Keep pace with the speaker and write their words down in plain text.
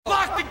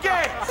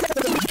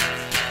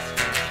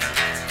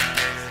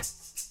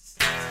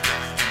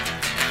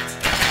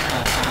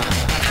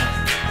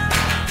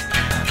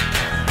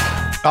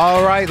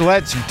All right,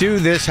 let's do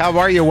this. How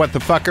are you, what the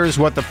fuckers,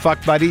 what the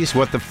fuck buddies,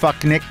 what the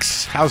fuck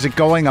nicks? How's it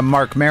going? I'm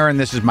Mark Maron.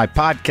 This is my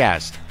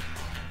podcast.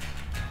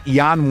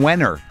 Jann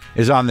Wenner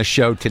is on the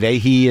show today.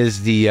 He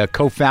is the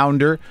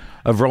co-founder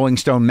of Rolling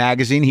Stone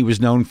magazine. He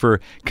was known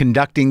for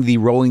conducting the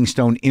Rolling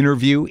Stone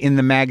interview in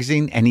the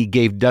magazine, and he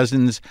gave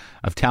dozens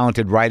of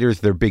talented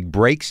writers their big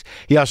breaks.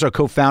 He also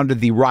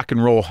co-founded the Rock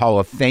and Roll Hall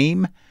of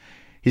Fame.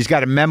 He's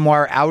got a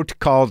memoir out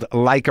called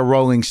Like a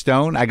Rolling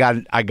Stone. I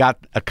got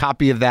a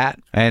copy of that,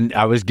 and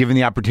I was given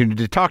the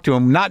opportunity to talk to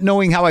him, not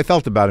knowing how I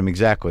felt about him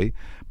exactly,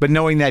 but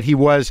knowing that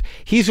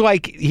he's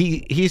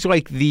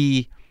like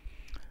the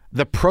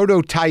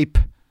prototype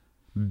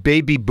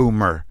baby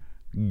boomer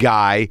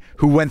guy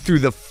who went through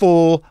the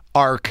full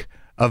arc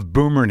of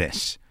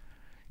boomerness.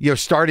 You know,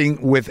 starting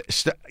with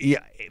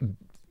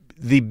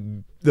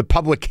the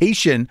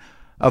publication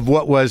of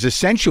what was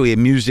essentially a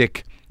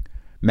music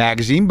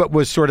magazine, but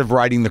was sort of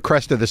riding the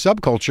crest of the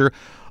subculture,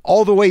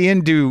 all the way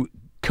into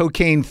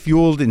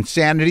cocaine-fueled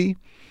insanity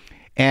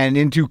and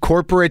into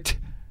corporate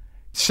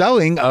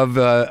selling of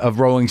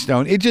Rolling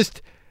Stone. It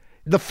just,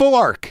 the full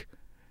arc,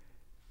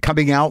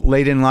 coming out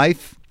late in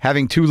life,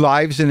 having two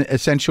lives and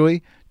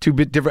essentially two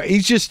bit different.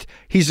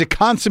 He's a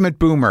consummate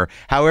boomer,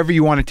 however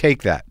you want to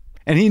take that.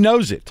 And he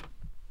knows it.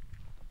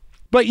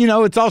 But, you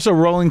know, it's also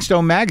Rolling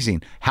Stone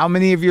magazine. How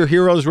many of your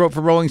heroes wrote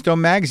for Rolling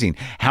Stone magazine?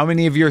 How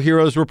many of your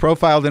heroes were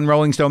profiled in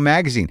Rolling Stone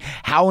magazine?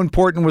 How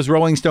important was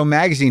Rolling Stone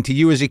magazine to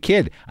you as a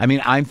kid? I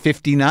mean, I'm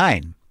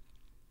 59.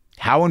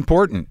 How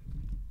important?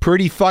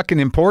 Pretty fucking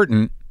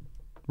important,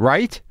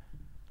 right?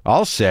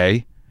 I'll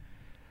say.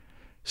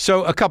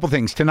 So a couple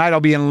things. Tonight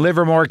I'll be in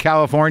Livermore,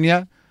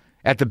 California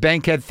at the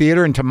Bankhead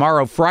Theater, and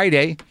tomorrow,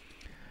 Friday,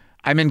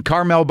 I'm in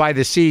Carmel by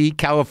the Sea,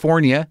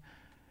 California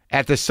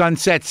at the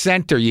Sunset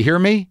Center. You hear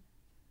me?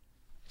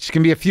 It's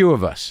going to be a few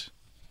of us.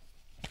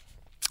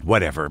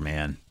 Whatever,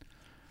 man.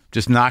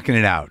 Just knocking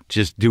it out.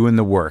 Just doing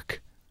the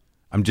work.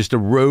 I'm just a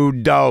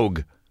road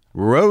dog.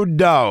 Road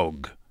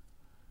dog.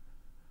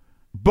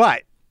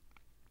 But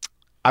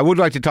I would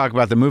like to talk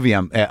about the movie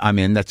I'm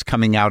in that's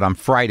coming out on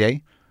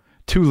Friday.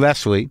 To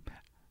Leslie.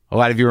 A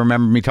lot of you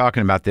remember me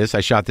talking about this. I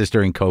shot this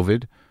during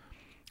COVID.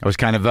 I was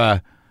kind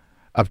of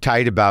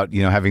uptight about,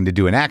 having to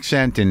do an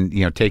accent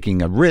and,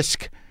 taking a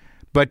risk.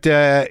 But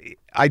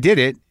I did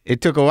it. It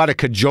took a lot of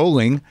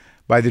cajoling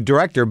by the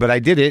director, but I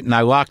did it and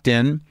I locked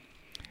in.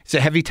 It's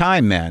a heavy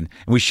time, man.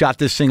 And we shot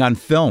this thing on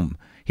film.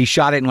 He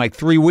shot it in like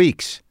 3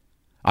 weeks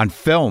on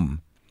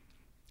film.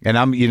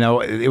 And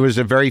it was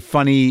a very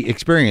funny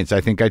experience. I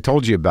think I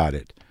told you about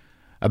it.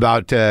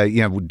 About,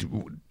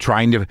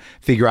 trying to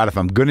figure out if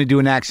I'm going to do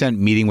an accent,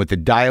 meeting with the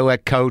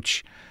dialect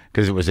coach,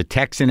 because it was a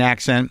Texan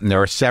accent. And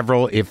there are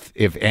several,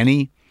 if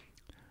any.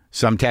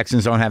 Some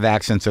Texans don't have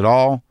accents at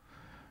all.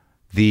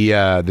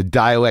 The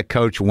dialect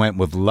coach went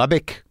with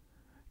Lubbock,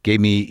 gave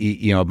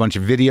me a bunch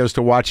of videos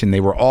to watch, and they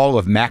were all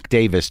of Mac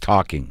Davis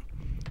talking.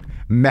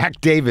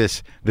 Mac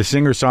Davis, the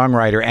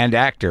singer-songwriter and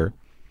actor,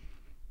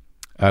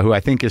 who I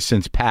think has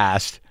since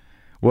passed,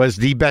 was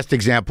the best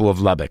example of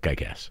Lubbock, I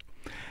guess.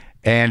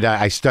 And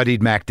I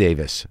studied Mac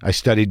Davis. I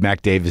studied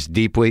Mac Davis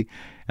deeply,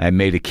 and I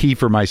made a key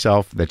for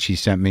myself that she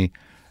sent me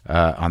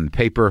on the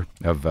paper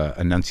of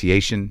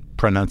pronunciation.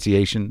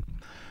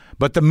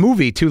 But the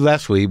movie, To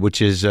Leslie,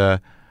 which is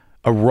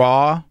a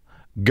raw,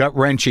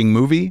 gut-wrenching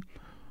movie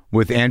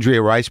with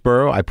Andrea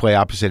Riseborough. I play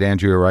opposite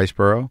Andrea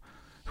Riseborough,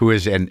 who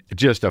is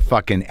just a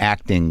fucking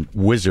acting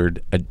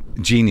wizard, a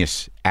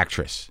genius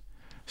actress.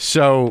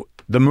 So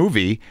the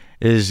movie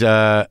is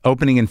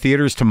opening in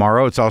theaters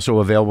tomorrow. It's also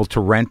available to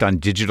rent on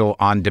digital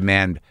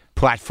on-demand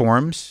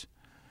platforms.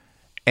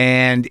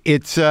 And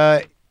it's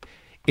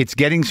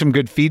getting some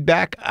good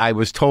feedback. I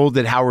was told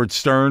that Howard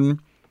Stern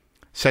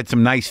said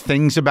some nice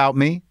things about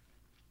me.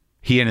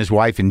 He and his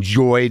wife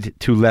enjoyed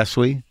To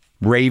Leslie,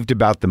 raved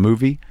about the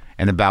movie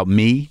and about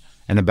me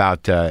and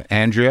about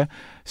Andrea.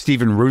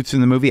 Stephen Root's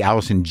in the movie.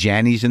 Allison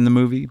Janney's in the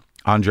movie.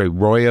 Andre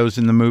Royo's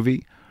in the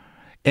movie.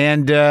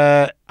 And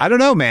I don't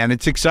know, man.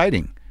 It's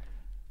exciting.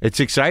 It's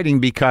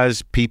exciting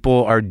because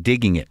people are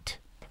digging it.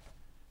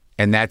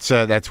 And that's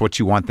what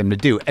you want them to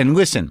do. And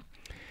listen,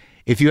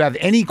 if you have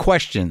any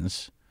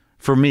questions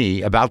for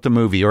me about the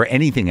movie or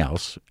anything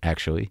else,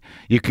 actually,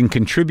 you can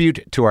contribute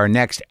to our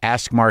next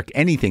Ask Mark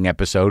Anything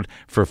episode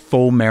for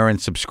full Maron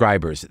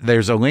subscribers.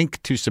 There's a link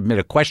to submit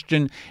a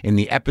question in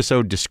the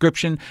episode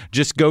description.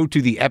 Just go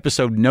to the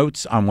episode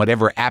notes on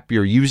whatever app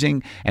you're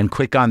using and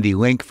click on the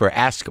link for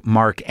Ask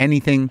Mark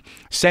Anything.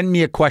 Send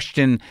me a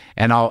question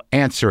and I'll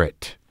answer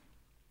it.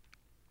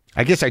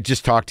 I guess I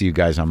just talked to you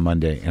guys on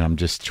Monday and I'm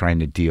just trying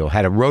to deal.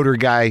 Had a rooter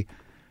guy,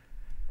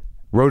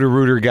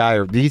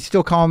 or do you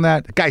still call him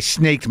that? The guy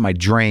snaked my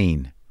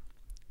drain.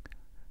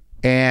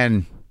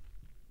 And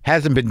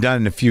hasn't been done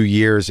in a few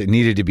years. It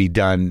needed to be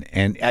done.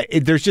 And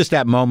there's just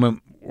that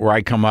moment where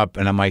I come up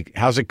and I'm like,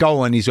 how's it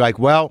going? He's like,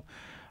 well,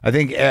 I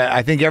think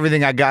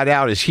everything I got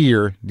out is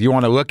here. Do you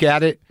want to look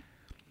at it?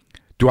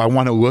 Do I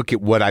want to look at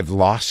what I've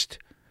lost?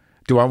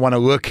 Do I want to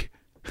look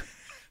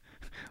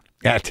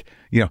at,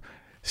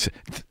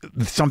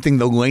 something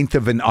the length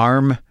of an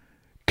arm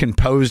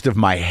composed of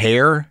my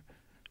hair?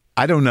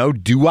 I don't know.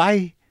 Do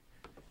I?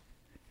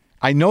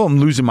 I know I'm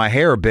losing my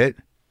hair a bit,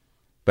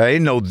 but I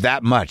didn't know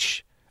that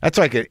much. That's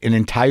like an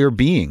entire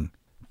being.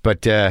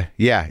 But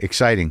yeah,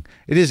 exciting.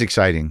 It is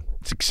exciting.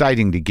 It's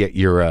exciting to get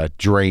your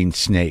drain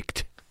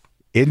snaked,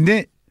 isn't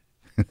it?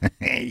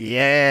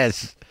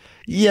 Yes.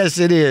 Yes,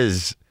 it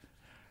is.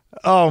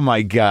 Oh,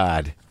 my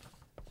God.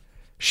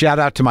 Shout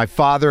out to my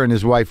father and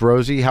his wife,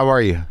 Rosie. How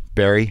are you,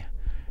 Barry?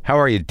 How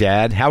are you,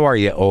 Dad? How are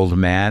you, old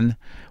man?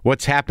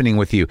 What's happening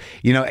with you?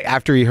 You know,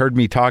 after he heard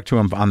me talk to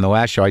him on the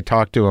last show, I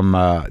talked to him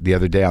the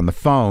other day on the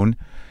phone,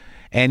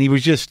 and he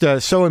was just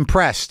so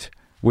impressed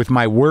with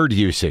my word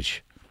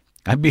usage.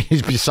 I mean,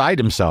 he's beside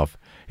himself.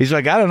 He's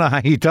like, I don't know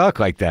how you talk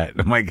like that.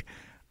 I'm like,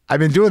 I've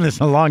been doing this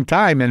a long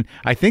time, and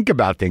I think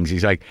about things.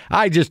 He's like,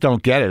 I just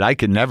don't get it. I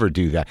could never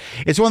do that.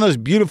 It's one of those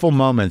beautiful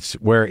moments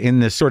where in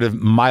this sort of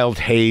mild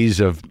haze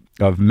of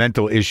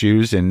mental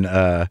issues and,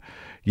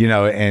 you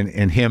know,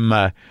 and him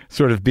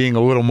sort of being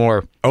a little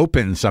more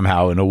open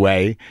somehow in a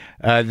way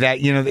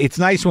that, you know, it's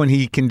nice when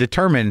he can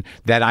determine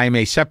that I'm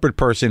a separate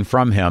person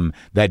from him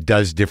that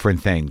does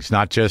different things,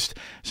 not just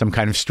some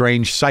kind of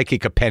strange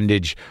psychic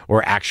appendage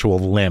or actual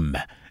limb.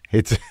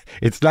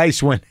 It's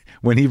nice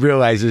when he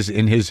realizes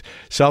in his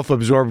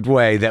self-absorbed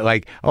way that,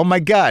 like, oh my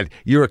God,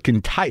 you're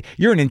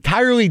an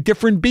entirely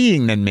different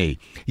being than me.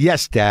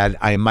 Yes, Dad,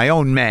 I am my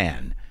own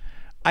man.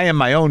 I am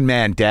my own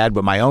man, Dad,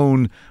 with my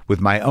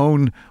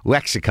own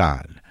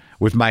lexicon,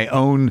 with my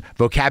own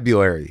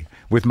vocabulary,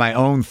 with my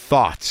own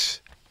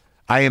thoughts.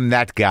 I am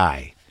that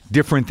guy,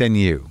 different than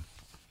you.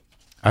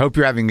 I hope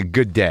you're having a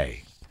good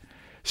day.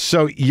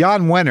 So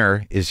Jann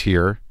Wenner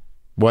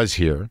was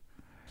here.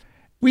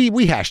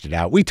 We hashed it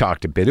out. We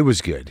talked a bit. It was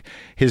good.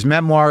 His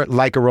memoir,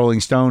 Like a Rolling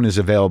Stone, is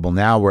available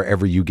now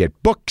wherever you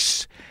get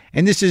books.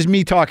 And this is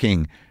me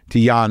talking to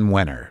Jann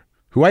Wenner,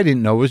 who I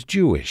didn't know was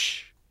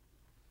Jewish.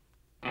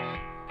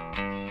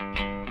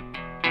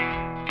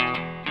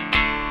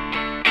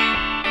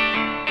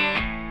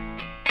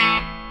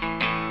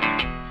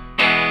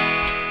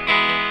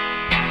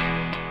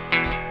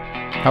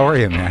 How are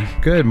you, man?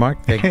 Good,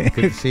 Mark. Good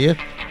to see you.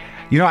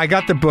 You know, I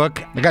got the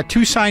book. I got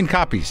 2 signed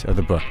copies of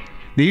the book.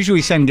 They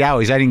usually send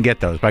galleys. I didn't get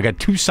those, but I got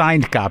 2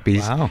 signed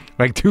copies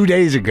like 2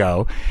 days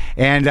ago,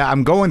 and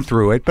I'm going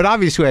through it. But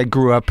obviously, I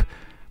grew up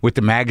with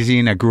the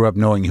magazine. I grew up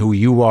knowing who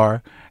you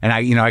are, and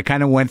I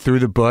kind of went through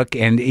the book,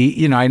 and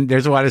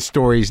there's a lot of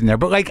stories in there.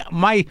 But like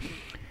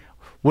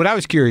what I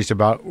was curious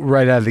about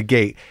right out of the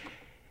gate,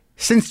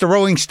 since the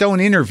Rolling Stone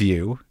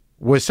interview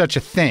was such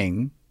a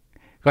thing,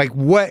 like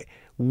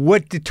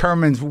what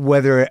determines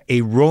whether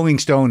a Rolling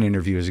Stone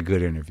interview is a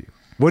good interview?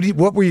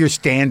 What were your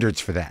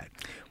standards for that?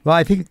 Well,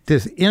 I think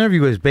this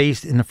interview was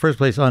based in the first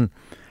place on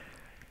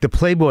the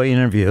Playboy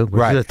interview,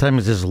 which at the time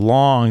was this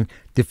long,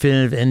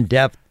 definitive,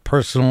 in-depth,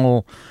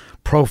 personal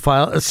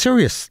profile, a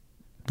serious,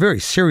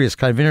 very serious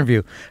kind of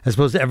interview, as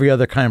opposed to every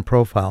other kind of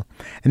profile.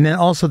 And then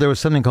also there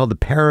was something called the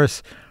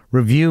Paris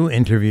Review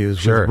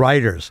interviews with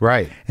writers,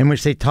 in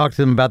which they talked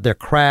to them about their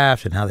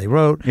craft and how they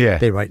wrote. Yeah.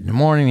 They write in the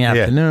morning, the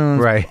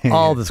afternoons,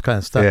 all this kind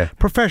of stuff. Yeah.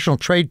 Professional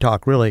trade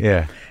talk, really.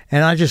 Yeah.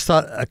 And I just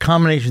thought a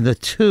combination of the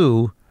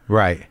two,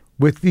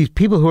 with these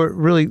people who are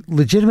really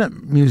legitimate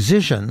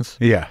musicians.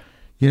 Yeah.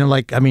 You know,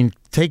 like, I mean,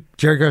 take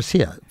Jerry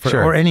Garcia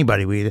or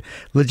anybody.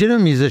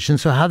 Legitimate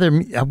musicians, so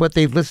what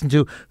they've listened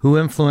to, who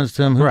influenced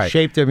them, who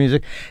shaped their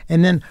music.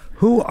 And then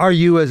who are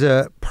you as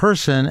a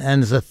person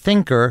and as a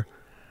thinker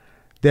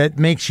that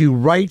makes you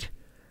write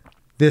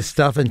this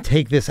stuff and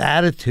take this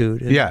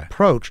attitude and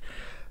approach.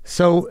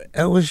 So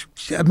it was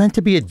meant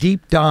to be a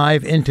deep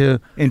dive into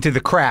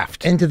the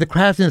craft. Into the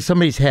craft in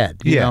somebody's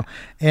head, you know.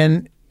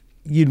 And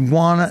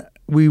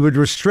we would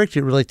restrict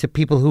it really to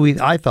people who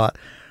I thought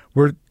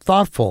were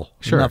thoughtful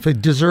enough to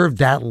deserve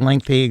that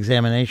lengthy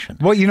examination.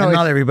 Well, you know, and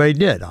not everybody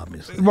did,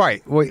 obviously.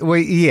 Right. Well,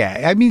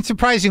 yeah. I mean,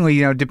 surprisingly,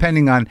 you know,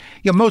 depending on,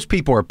 you know, most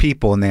people are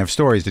people and they have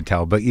stories to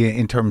tell. But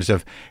in terms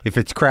of if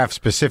it's craft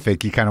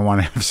specific, you kind of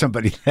want to have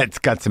somebody that's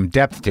got some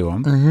depth to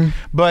them. Mm-hmm.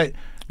 But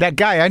that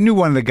guy, I knew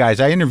one of the guys.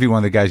 I interviewed one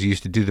of the guys who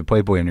used to do the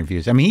Playboy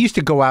interviews. I mean, he used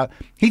to go out.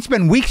 He'd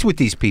spend weeks with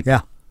these people.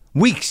 Yeah.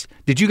 Weeks.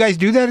 Did you guys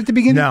do that at the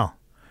beginning?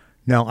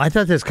 No, I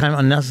thought that was kind of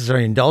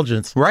unnecessary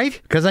indulgence. Right?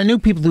 Because I knew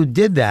people who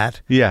did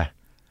that. Yeah.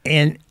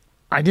 And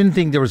I didn't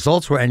think the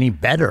results were any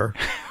better,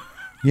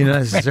 you know,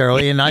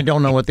 necessarily. And I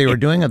don't know what they were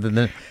doing other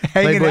than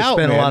hanging Playboy out.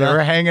 Spent Man. a lot they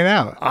were hanging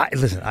out.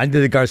 Listen, I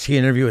did the Garcia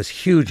interview. It was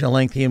huge and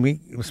lengthy, and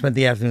we spent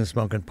the afternoon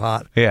smoking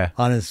pot.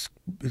 On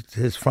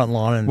his front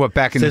lawn. And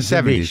back in the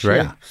 70s,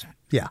 right?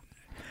 Yeah.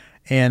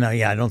 And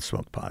I don't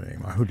smoke pot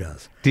anymore. Who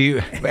does? Do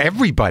you?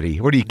 Everybody.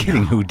 What are you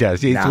kidding? Who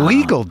does? It's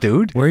legal,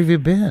 dude. Where have you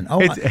been? Oh,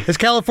 it's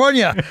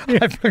California.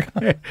 I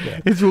forgot.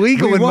 It's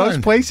legal in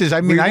most places.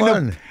 I mean, I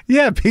know.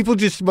 Yeah, people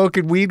just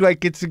smoking weed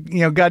like it's,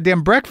 you know,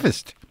 goddamn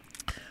breakfast.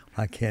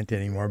 I can't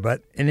anymore.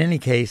 But in any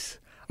case,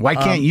 why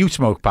can't you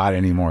smoke pot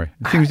anymore?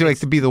 It seems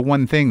to be the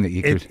one thing that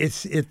you could.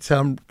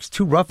 It's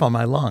too rough on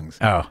my lungs.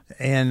 Oh,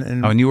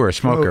 and you were a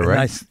smoker,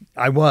 right?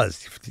 I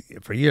was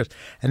for years,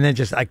 and then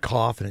I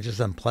cough, and it's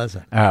just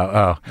unpleasant.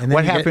 Oh. And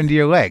what happened to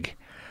your leg?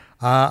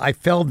 I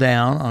fell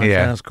down on a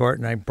Yeah. tennis court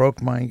and I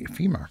broke my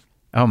femur.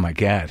 Oh my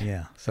God.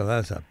 Yeah, so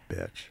that's a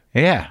bitch.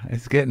 Yeah,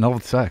 it's getting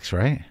old sucks,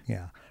 right?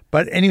 Yeah.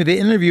 But anyway, the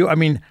interview, I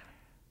mean,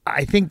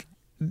 I think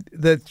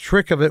the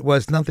trick of it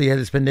was not that you had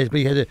to spend days,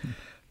 but you had to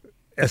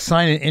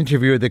assign an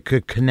interviewer that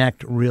could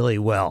connect really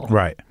well.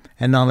 Right.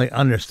 And not only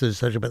understood the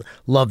subject, but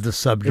loved the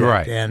subject.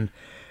 Right.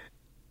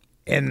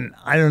 And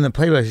I don't know,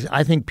 Playboy,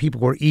 I think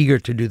people were eager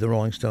to do the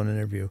Rolling Stone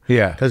interview.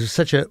 Yeah. Because it's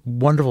such a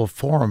wonderful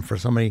forum for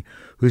somebody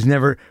who's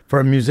never,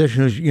 for a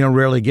musician who's,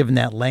 rarely given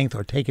that length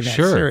or taken that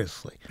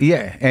seriously.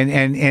 Yeah.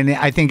 And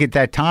I think at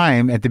that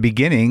time, at the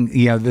beginning,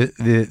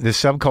 the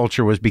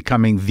subculture was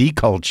becoming the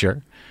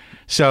culture.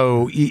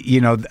 So,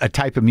 a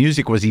type of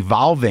music was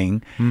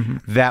evolving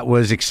that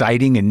was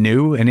exciting and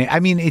new. And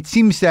it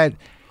seems that,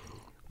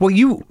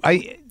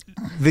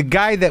 the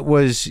guy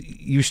that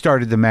you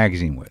started the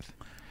magazine with,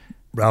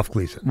 Ralph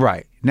Gleason.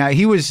 right. Now,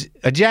 he was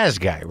a jazz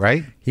guy,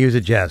 right? He was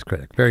a jazz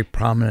critic, very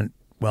prominent,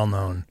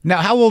 well-known.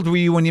 Now, how old were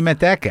you when you met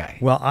that guy?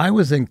 Well, I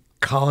was in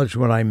college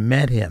when I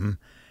met him,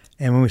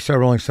 and when we started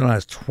Rolling Stone, I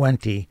was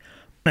 20,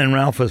 and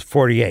Ralph was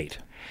 48.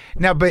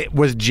 Now, but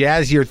was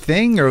jazz your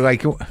thing, or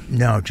like?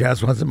 No,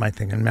 jazz wasn't my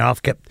thing, and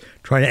Ralph kept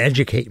trying to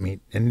educate me,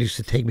 and used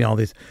to take me all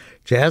these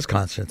jazz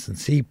concerts and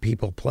see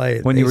people play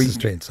at Mason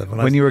Street and stuff.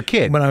 When you were a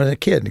kid? When I was a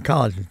kid in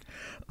college.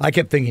 I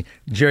kept thinking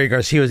Jerry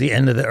Garcia was the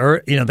end of the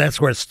earth.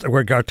 That's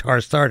where guitar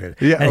started.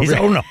 Yeah, and he's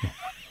no.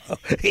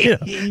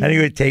 And he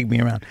would take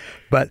me around.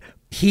 But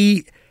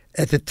he,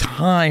 at the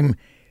time,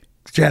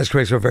 jazz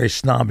critics were very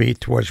snobby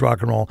towards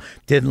rock and roll.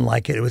 Didn't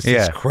like it. It was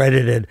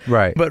discredited.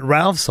 Right. But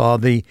Ralph saw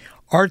the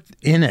art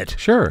in it.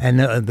 Sure. And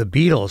the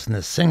Beatles and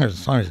the singers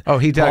and songwriters. Oh,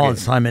 he dug Paul it. and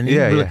Simon.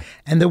 Yeah.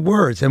 And the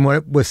words and what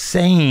it was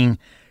saying.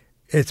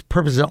 Its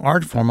purpose as an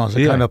art form, also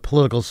kind of a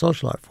political,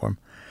 social art form.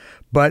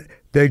 But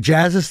the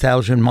jazz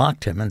establishment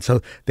mocked him, and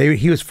so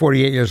he was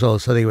 48 years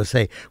old. So they would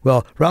say,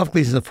 "Well, Ralph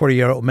Gleason's a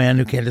 40-year-old man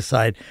who can't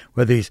decide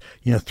whether he's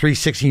 3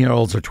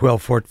 16-year-olds or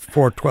 4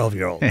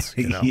 12-year-olds."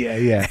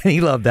 Yeah. And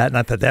he loved that.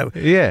 Not that.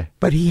 Yeah.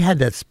 But he had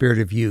that spirit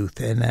of youth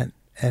and that.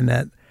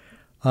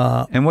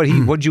 And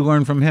what'd you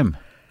learn from him?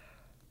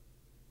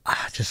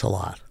 Just a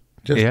lot.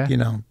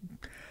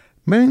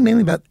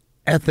 Mainly about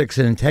ethics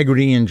and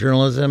integrity in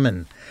journalism,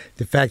 and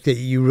the fact that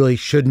you really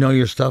should know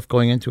your stuff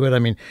going into it. I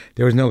mean,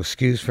 there was no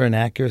excuse for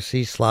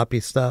inaccuracy,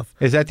 sloppy stuff.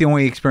 Is that the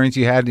only experience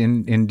you had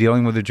in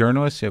dealing with a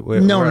journalist?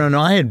 No.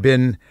 I had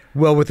been,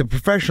 with a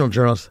professional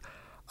journalist.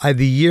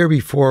 The year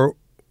before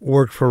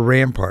worked for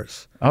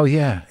Ramparts. Oh,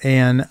 yeah.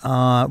 And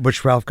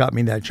which Ralph got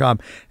me that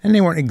job. And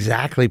they weren't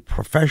exactly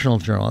professional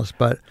journalists,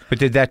 but... But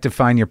did that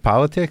define your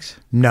politics?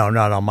 No,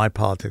 not all. My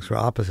politics were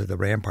opposite the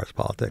Ramparts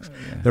politics.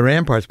 Yeah. The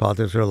Ramparts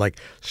politics were like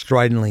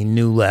stridently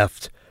new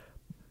left,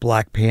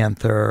 Black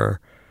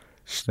Panther...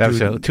 That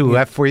was too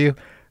left for you?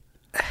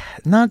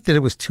 Not that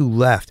it was too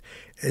left.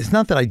 It's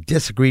not that I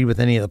disagreed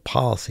with any of the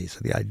policies or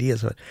the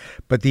ideas of it,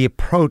 but the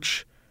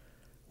approach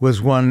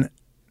was one...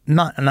 I'm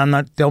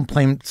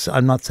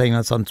not saying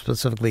that's on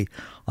specifically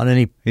on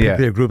any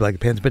particular group like the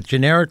Panthers, but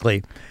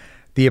generically,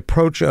 the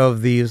approach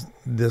of this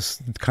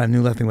kind of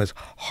new left thing was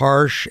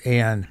harsh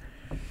and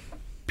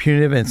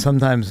punitive and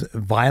sometimes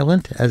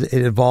violent, as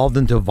it evolved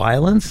into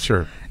violence.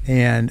 Sure.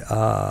 And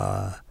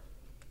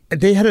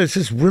they had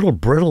this real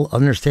brittle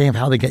understanding of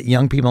how they get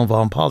young people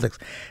involved in politics.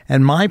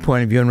 And my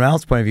point of view and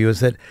Ralph's point of view is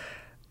that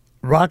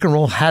rock and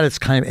roll had its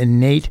kind of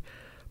innate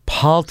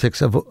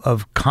politics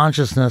of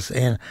consciousness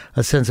and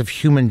a sense of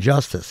human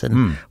justice.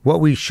 And what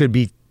we should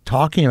be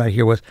talking about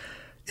here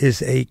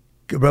is a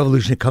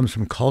revolution that comes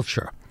from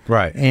culture.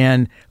 Right.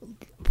 And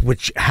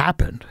which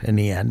happened in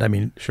the end. I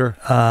mean, sure.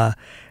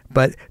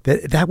 But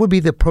that would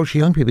be the approach of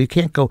young people. You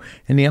can't go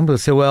in the end and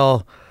say,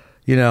 well,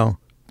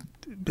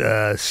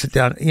 sit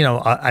down,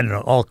 I don't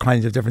know, all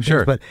kinds of different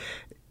things. But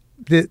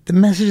the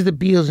message of the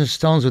Beatles and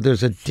Stones was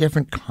there's a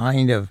different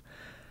kind of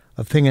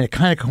thing, and it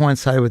kind of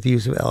coincided with the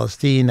use of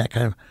LSD and that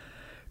kind of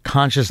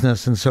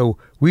consciousness. And so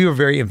we were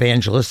very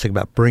evangelistic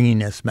about bringing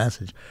this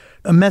message,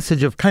 a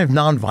message of kind of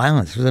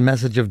nonviolence. It was a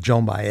message of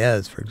Joan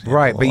Baez, for example.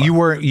 Right, but you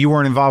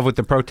weren't involved with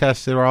the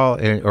protests at all,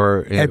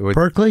 or at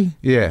Berkeley.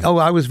 Yeah. Oh,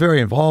 I was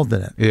very involved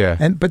in it.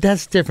 Yeah. But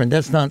that's different.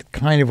 That's not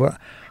kind of what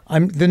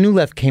the New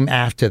Left came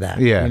after that.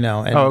 Yeah. And,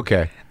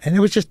 okay. And it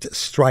was just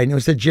strident. It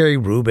was the Jerry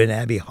Rubin,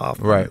 Abby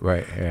Hoffman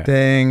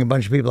thing. A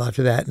bunch of people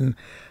after that, and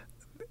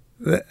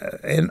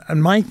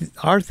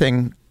our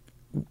thing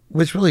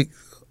was really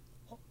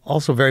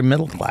also very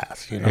middle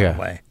class, in a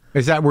way.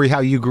 Is that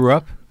how you grew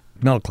up?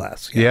 Middle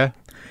class, yeah.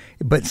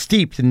 But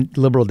steeped in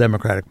liberal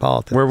democratic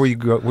politics.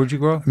 Where'd you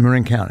grow up?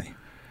 Marin County.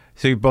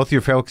 So both your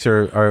folks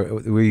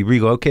were you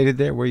relocated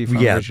there? Where are you from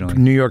originally?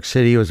 New York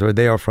City was where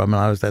they are from,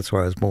 and that's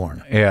where I was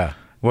born. Yeah.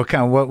 What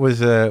kind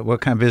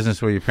of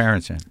business were your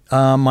parents in?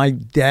 My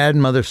dad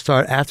and mother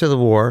started after the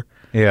war.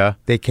 Yeah.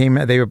 They came.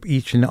 They were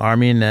each in the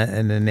Army and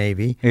the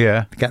Navy.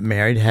 Yeah. Got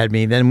married, had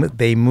me. Then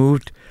they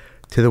moved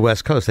to the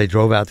West Coast. They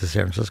drove out to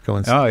San Francisco.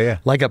 And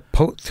like a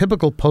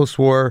typical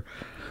post-war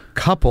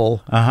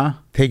couple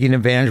taking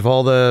advantage of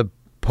all the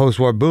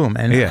post-war boom,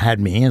 and it had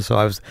me. And so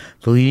I was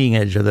the leading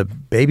edge of the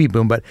baby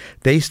boom. But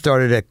they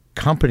started a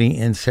company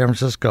in San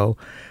Francisco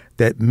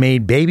that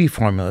made baby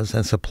formulas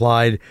and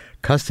supplied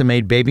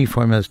custom-made baby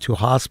formulas to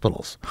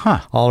hospitals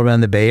all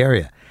around the Bay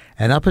Area.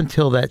 And up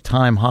until that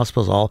time,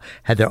 hospitals all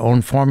had their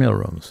own formula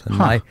rooms. And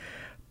my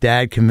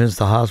dad convinced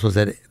the hospitals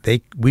that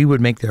we would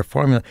make their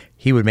formula,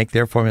 he would make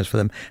their formulas for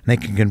them, and they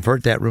could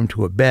convert that room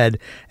to a bed.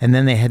 And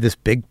then they had this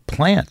big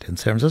plant in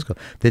San Francisco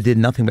that did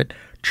nothing but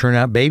churn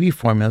out baby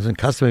formulas and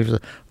custom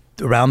formulas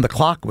around the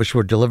clock, which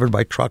were delivered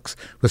by trucks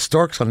with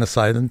storks on the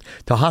side and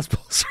to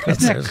hospitals.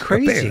 Isn't that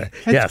crazy?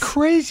 That's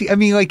crazy. I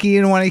mean, like,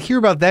 when I hear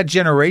about that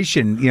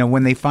generation,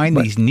 when they find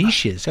these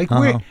niches, like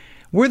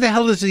where the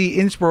hell does the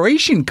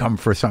inspiration come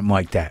for something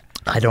like that?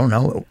 I don't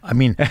know. I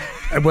mean,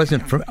 it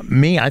wasn't for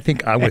me. I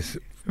think I was,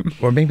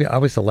 or maybe I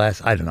was the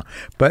last. I don't know.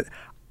 But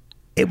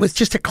it was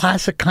just a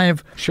classic kind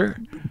of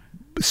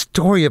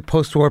story of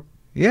post-war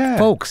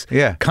folks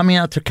coming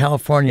out to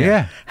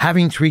California,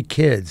 having 3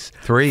 kids,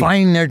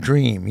 finding their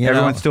dream.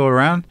 Everyone's still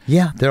around?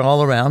 Yeah, they're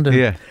all around.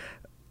 And,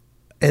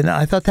 and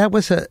I thought that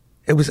was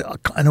it was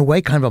in a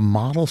way kind of a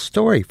model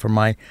story for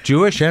my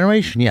Jewish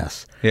generation.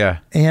 Yes. Yeah.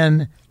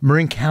 And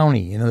Marin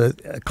County,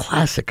 the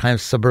classic kind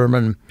of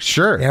suburban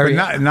area.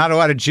 But not a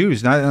lot of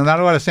Jews, not a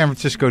lot of San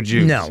Francisco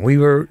Jews. No, we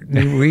were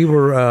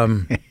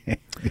the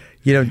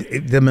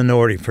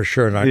minority for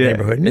sure in our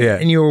neighborhood.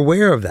 And you were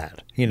aware of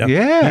that. You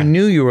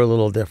knew you were a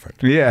little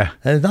different. Yeah.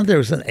 And it's not there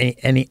was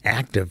any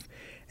active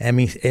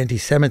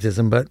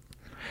anti-Semitism, but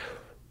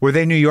were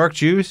they New York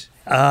Jews?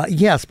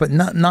 Yes, but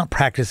not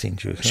practicing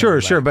Jews.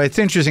 Sure. But it's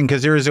interesting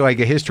because there is like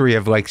a history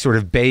of like sort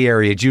of Bay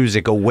Area Jews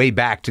that go way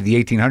back to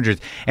the 1800s.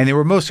 And they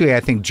were mostly, I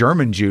think,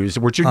 German Jews,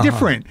 which are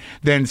different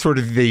than sort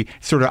of the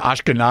sort of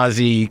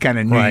Ashkenazi kind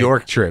of New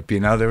York trip.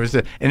 There was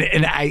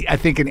I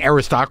think an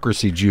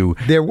aristocracy Jew.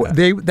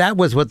 That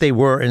was what they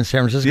were in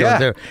San Francisco.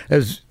 Yeah.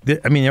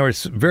 There were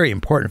very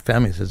important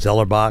families, the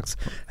Zellerbachs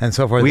and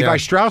so forth. Levi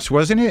Strauss,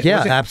 wasn't it?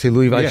 Yeah,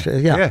 absolutely. Levi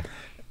Strauss. Yeah.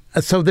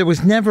 So there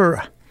was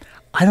never...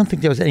 I don't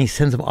think there was any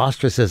sense of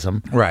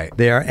ostracism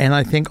there. And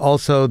I think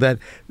also that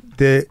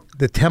the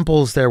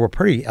temples there were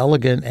pretty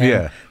elegant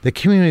and the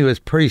community was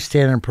pretty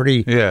standard,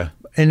 pretty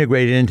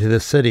integrated into the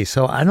city.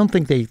 So I don't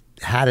think they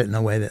had it in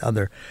a way that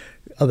other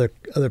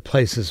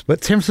places.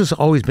 But San Francisco's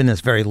always been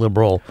this very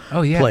liberal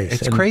place.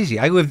 It's crazy.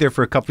 I lived there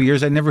for a couple of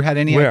years. I never had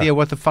any idea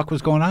what the fuck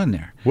was going on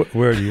there.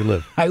 Where do you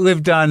live? I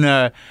lived on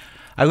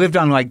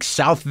like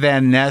South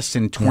Van Ness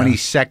and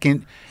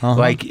 22nd,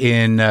 like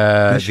in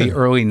the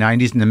early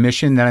 90s in the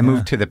Mission. Then I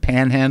moved to the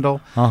Panhandle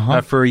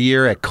for a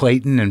year at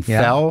Clayton and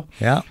fell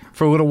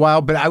for a little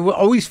while. But I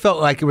always felt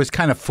like it was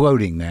kind of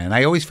floating then.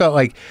 I always felt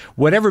like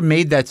whatever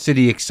made that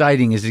city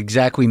exciting is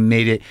exactly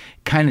made it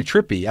kind of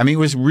trippy. I mean, it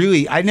was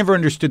really, I never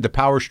understood the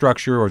power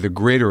structure or the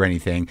grid or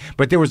anything,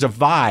 but there was a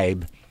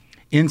vibe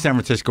in San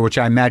Francisco, which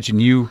I imagine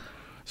you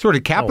sort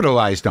of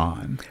capitalized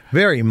on.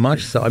 Very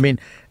much so. I mean,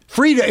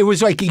 freedom. It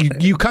was like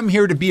you come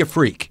here to be a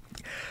freak.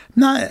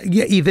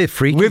 Either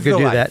freak, live you could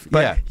do life. that,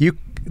 but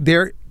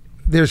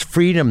there's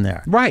freedom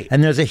there, right?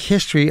 And there's a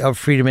history of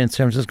freedom in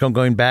San Francisco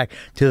going back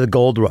to the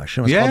Gold Rush.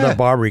 It was called the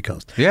Barbary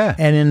Coast. Yeah,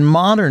 and in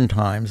modern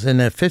times, in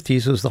the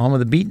 50s, it was the home of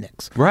the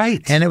Beatniks,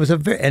 right? And it was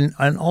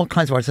and all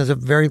kinds of arts. It's a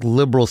very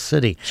liberal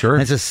city. Sure,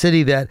 and it's a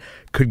city that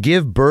could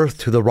give birth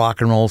to the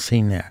rock and roll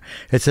scene there.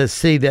 It's a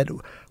city that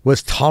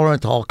was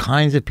tolerant to all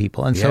kinds of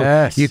people. And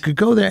so you could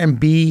go there and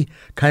be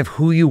kind of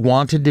who you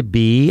wanted to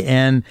be.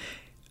 And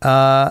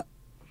it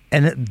had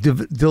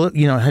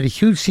a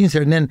huge scenes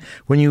there. And then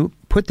when you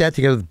put that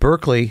together with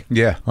Berkeley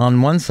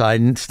on one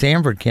side and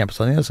Stanford campus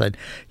on the other side,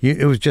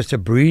 it was just a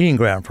breeding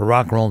ground for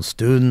rock and roll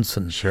students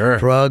and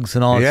drugs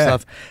and all that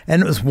stuff.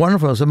 And it was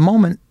wonderful. It was a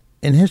moment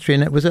in history.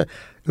 And it was a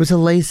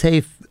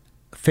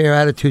laissez-faire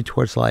attitude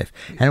towards life.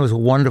 And it was a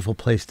wonderful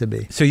place to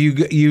be. So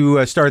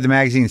you started the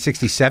magazine in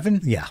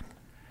 1967? Yeah.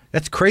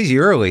 That's crazy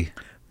early.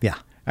 Yeah.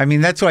 I mean,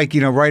 that's like,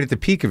 right at the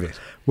peak of it.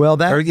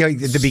 Well, or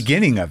the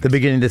beginning of it. The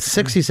beginning. The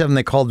 1967,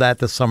 they called that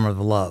the Summer of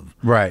Love.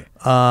 Right.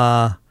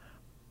 And,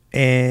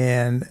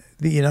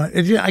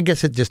 I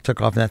guess it just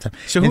took off in that time.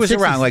 So who was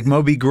around? Like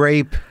Moby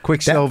Grape,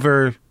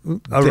 Quicksilver,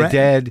 The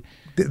Dead?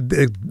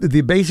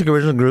 The basic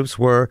original groups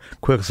were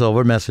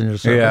Quicksilver, Messenger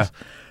Service,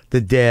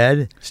 The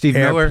Dead, Steve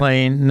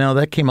Airplane. Miller? No,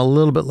 that came a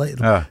little bit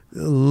later. A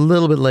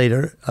little bit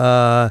later.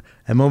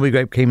 And Moby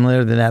Grape came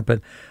later than that,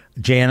 but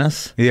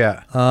Janice.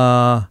 Yeah.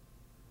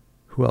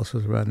 Who else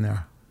was around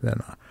there?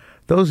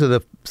 Those are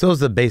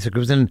the basic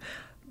groups. And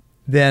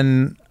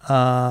then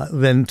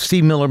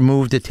Steve Miller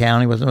moved to town.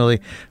 He wasn't really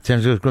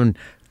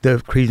the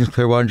Creedence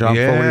Clearwater and John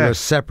Fogerty were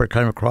separate,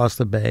 kind of across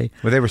the bay.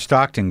 Well, they were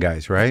Stockton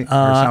guys, right?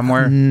 Or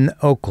somewhere?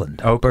 Oakland.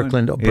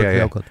 Berkeley,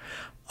 Oakland.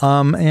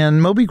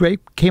 And Moby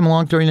Grape came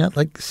along during that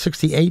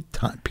 1968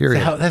 time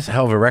period. That's a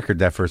hell of a record,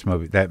 that first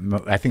Moby.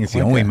 I think it's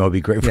the only Moby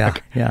Grape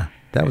record. Yeah.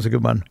 That was a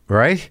good one,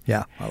 right?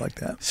 Yeah, I like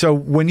that. So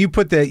when you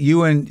put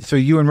you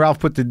and Ralph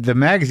put the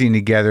magazine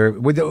together,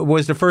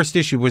 was the first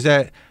issue? Was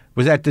that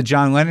the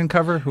John Lennon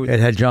cover? It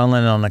had John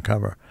Lennon on the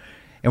cover.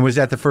 And was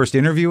that the first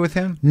interview with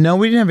him? No,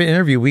 we didn't have an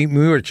interview. We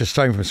were just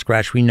starting from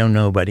scratch. We know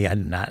nobody. I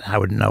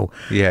would know.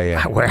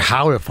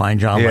 How to find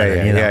John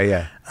Lennon.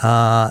 Yeah.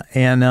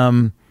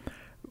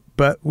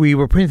 But we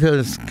were putting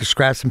together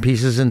scraps and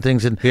pieces and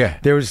things, and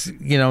there was,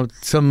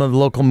 some of the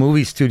local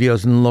movie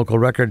studios and the local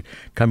record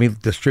company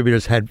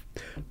distributors had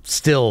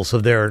stills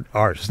of their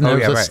artists. And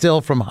there was a still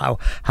from How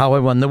I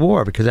Won the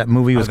War, because that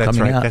movie was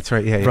coming out. That's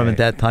right. From at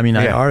that time,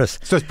 United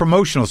Artists. So it's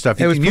promotional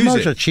stuff. It was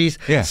promotional cheese.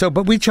 Yeah. So,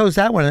 but we chose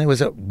that one, and it was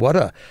what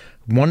a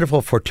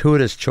wonderful,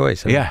 fortuitous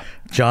choice. I mean,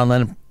 John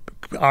Lennon,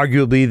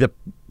 arguably the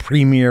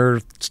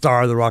premier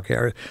star of the rock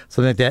era,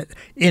 something like that,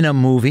 in a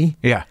movie,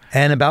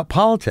 and about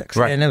politics,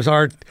 and it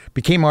was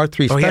became our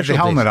three specialties. He had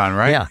the helmet on,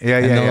 right?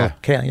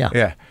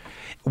 Yeah.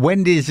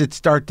 When does it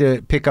start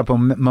to pick up a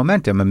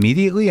momentum?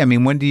 Immediately? I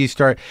mean, when do you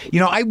start?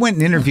 I went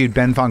and interviewed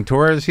Ben Fong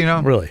Torres,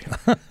 Really?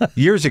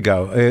 years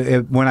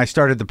ago when I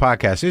started the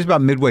podcast. It was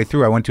about midway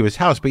through. I went to his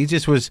house, but he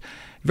just was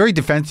very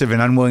defensive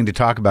and unwilling to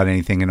talk about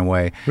anything in a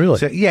way. Really?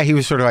 So, he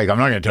was sort of like, I'm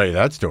not going to tell you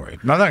that story.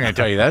 I'm not going to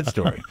tell you that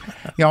story.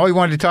 All he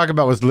wanted to talk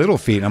about was Little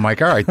Feat. And I'm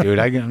like, all right, dude.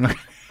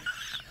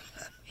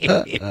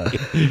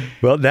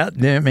 Well, that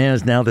man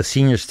is now the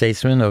senior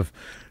statesman of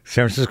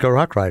San Francisco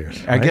rock writers.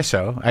 Right? I guess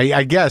so.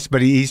 I guess,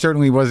 but he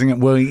certainly wasn't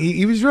willing.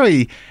 He was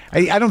really.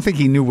 I don't think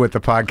he knew what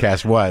the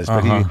podcast was,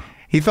 but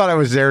he thought I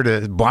was there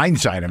to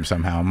blindside him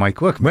somehow. I'm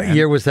like, look, man. What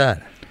year was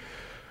that?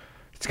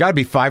 It's got to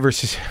be 5 or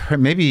 6,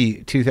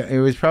 maybe 2000.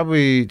 It was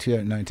probably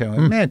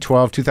 2009,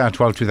 2012,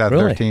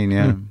 2013. Really?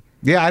 Yeah.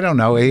 Yeah, I don't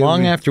know.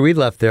 Long after we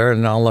left there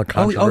and all the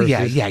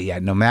controversies. Yeah.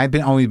 No, man, I've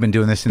only been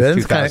doing this since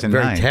Ben's 2009. Kind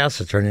of very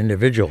taciturn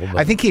individual. But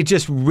I think he had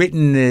just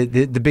written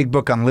the big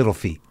book on Little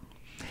Feat.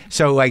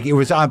 So, it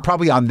was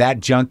probably on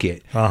that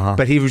junket.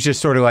 But he was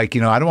just sort of like,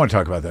 I don't want to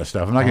talk about that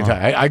stuff. I'm not going to talk.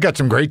 I got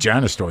some great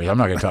Jann stories. I'm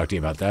not going to talk to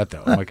you about that,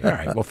 though. I'm like, all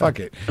right, well, fuck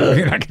it.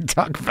 You're not going to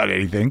talk about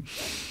anything.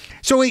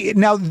 So,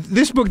 now,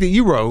 this book that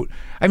you wrote,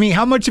 I mean,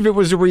 how much of it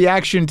was a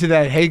reaction to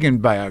that Hagen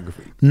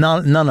biography?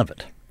 None of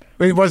it.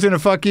 It wasn't a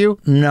fuck you?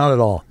 Not at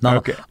all.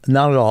 Not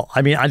at all.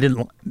 I mean, I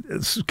didn't,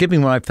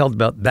 skipping what I felt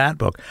about that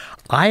book,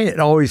 I had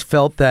always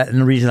felt that,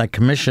 and the reason I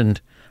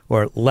commissioned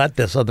or let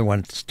this other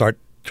one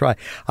try,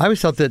 I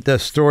always felt that the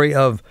story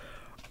of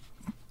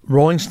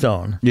Rolling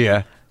Stone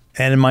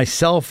and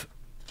myself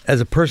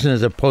as a person,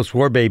 as a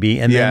post-war baby,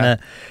 and then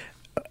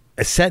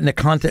set in the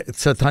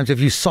context, sometimes if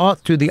you saw it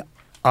through the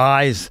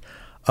eyes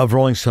of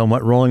Rolling Stone,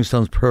 what Rolling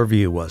Stone's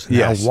purview was, and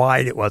how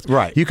wide it was.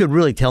 Right. You could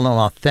really tell an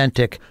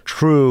authentic,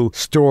 true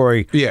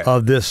story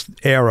of this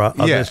era,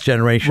 of this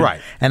generation.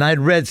 Right. And I'd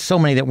read so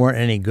many that weren't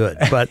any good.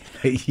 But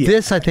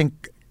this, I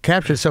think,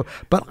 captured. So,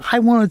 but I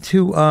wanted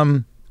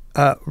to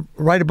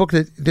write a book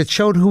that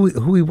showed who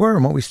we were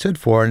and what we stood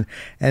for,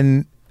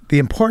 and the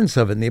importance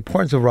of it, and the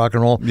importance of rock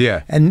and roll.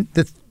 Yeah. And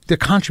the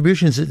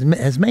contributions it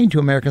has made to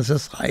American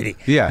society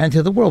and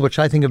to the world, which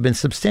I think have been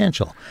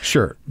substantial.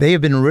 Sure. They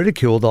have been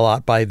ridiculed a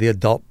lot by the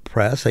adult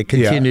press. They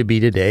continue to be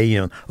today,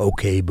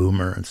 okay,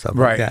 boomer and stuff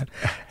like that.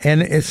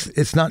 And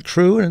it's not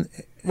true. And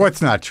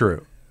what's not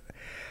true?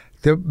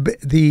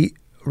 The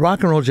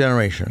rock and roll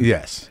generation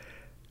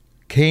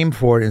came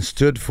for it and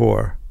stood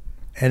for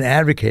and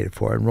advocated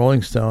for it, and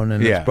Rolling Stone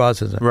and its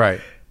brothers.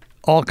 Right.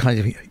 All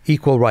kinds of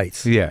equal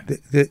rights. Yeah.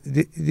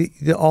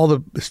 All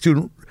the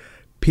student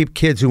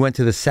kids who went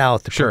to the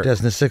South to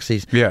protest in the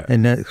 60s. Yeah.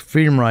 And the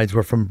freedom rides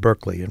were from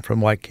Berkeley and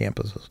from white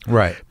campuses.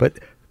 Right. But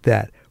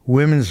that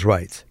women's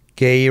rights,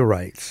 gay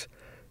rights,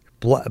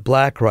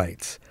 black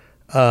rights,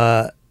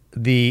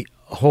 the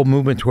whole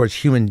movement towards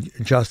human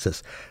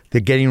justice, the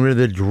getting rid of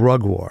the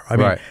drug war. I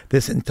mean,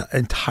 this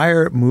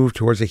entire move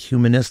towards a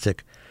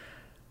humanistic.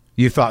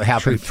 You thought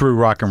happened through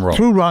rock and roll.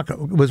 Through rock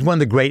was one of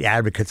the great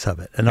advocates of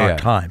it in our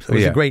times. It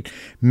was a great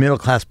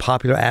middle-class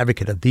popular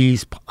advocate of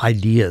these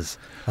ideas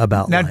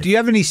about life. Now, do you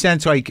have any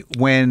sense,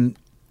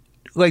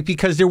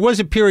 because there was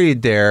a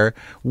period there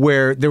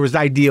where there was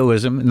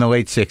idealism in the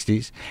late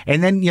 60s,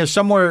 and then,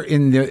 somewhere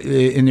in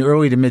the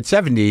early to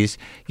mid-70s,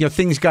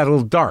 things got a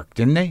little dark,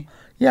 didn't they?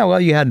 Yeah,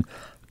 well, you had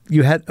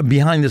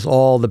behind this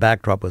all the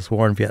backdrop was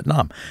war in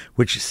Vietnam,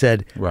 which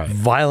said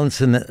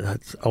violence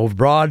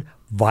abroad,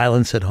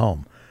 violence at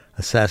home.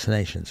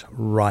 Assassinations,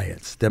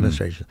 riots,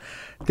 demonstrations.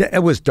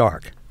 It was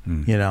dark,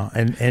 and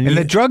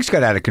the drugs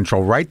got out of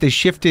control, right? They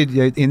shifted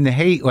in the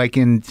hate, like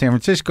in San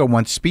Francisco.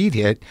 Once speed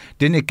hit,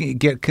 didn't it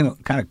get kind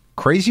of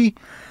crazy?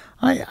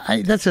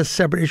 That's a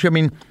separate issue. I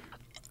mean,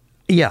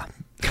 it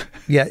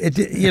did. It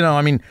did. You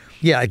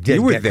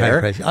were get there. Kind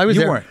of crazy. I was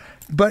you there, weren't.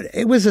 But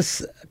it was a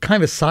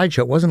kind of a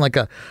sideshow. It wasn't like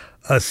a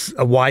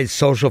wide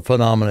social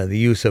phenomenon. The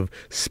use of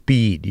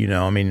speed,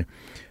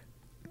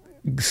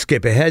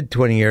 skip ahead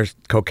 20 years,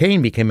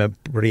 cocaine became a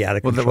pretty out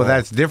of control. Well,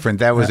 that's different.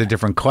 That was a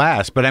different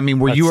class. But I mean,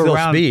 were you still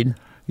around? Speed.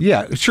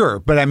 Yeah, sure.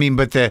 But I mean,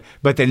 but the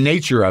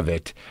nature of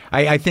it,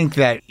 I think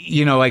that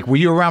were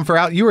you around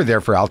for you were there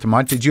for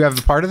Altamont? Did you have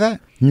a part of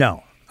that?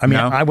 No. I mean,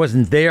 I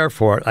wasn't there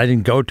for it. I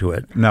didn't go to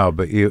it. No,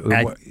 but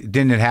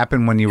didn't it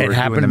happen when you were doing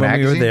the magazine? It happened when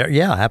we were there.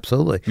 Yeah,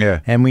 absolutely.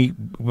 Yeah.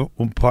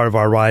 And part of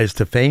our rise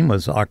to fame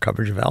was our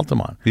coverage of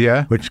Altamont.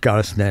 Yeah. Which got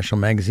us National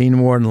Magazine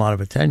Award and a lot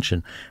of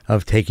attention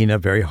of taking a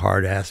very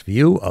hard-ass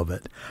view of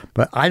it.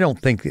 But I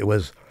don't think it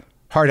was...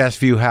 Hard-ass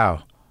view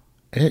how?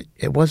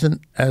 It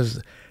wasn't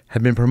as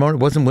had been promoted.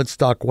 It wasn't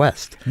Woodstock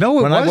West. No,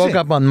 it when wasn't. I woke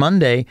up on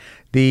Monday,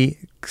 the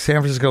San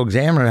Francisco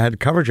Examiner had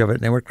coverage of it,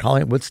 and they were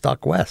calling it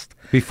Woodstock West.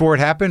 Before it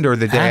happened or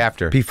the day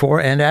after?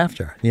 Before and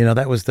after.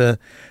 That was the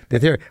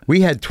theory.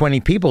 We had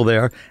 20 people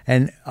there,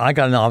 and I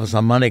got in the office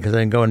on Monday because I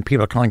didn't go, and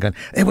people are calling, going,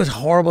 it was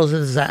horrible.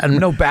 And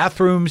no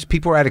bathrooms.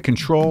 People were out of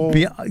control.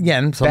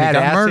 Again, somebody Bad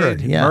got acid,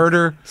 murdered. Yeah.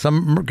 Murder.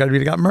 Some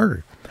got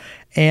murdered.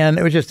 And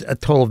it was just a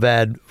total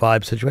bad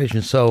vibe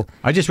situation. So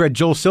I just read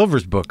Joel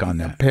Silver's book on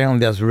that. Apparently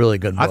that's a really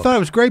good book. I thought it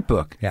was a great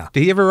book. Yeah.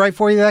 Did he ever write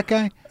for you, that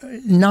guy?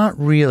 Not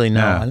really,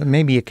 no.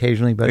 Maybe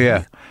occasionally, but...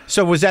 Yeah.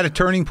 So was that a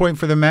turning point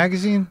for the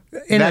magazine?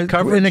 In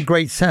a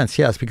great sense,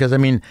 yes. Because, it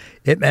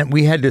meant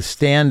we had to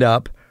stand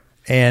up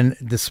and,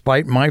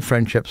 despite my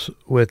friendships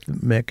with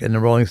Mick and the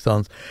Rolling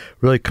Stones,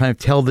 really kind of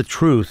tell the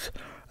truth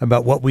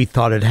about what we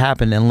thought had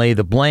happened and lay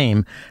the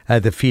blame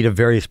at the feet of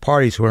various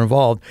parties who were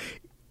involved,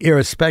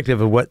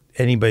 irrespective of what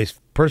anybody's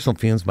personal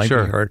feelings might be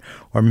hurt,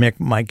 or Mick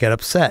might get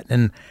upset.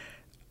 And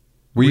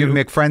were you and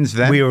Mick friends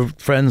then? We were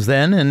friends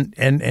then,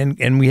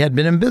 and we had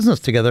been in business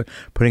together,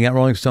 putting out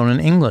Rolling Stone in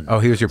England. Oh,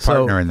 he was your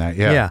partner in that,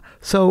 yeah. Yeah.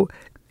 So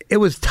it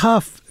was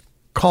tough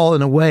call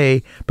in a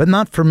way, but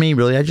not for me,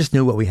 really. I just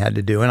knew what we had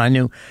to do, and I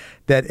knew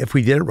that if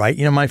we did it right,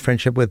 my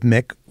friendship with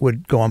Mick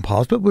would go on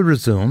pause, but would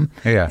resume.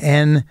 Yeah.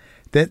 And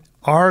that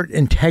our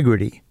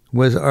integrity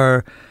was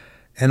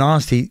and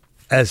honesty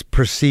as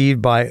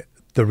perceived by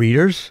the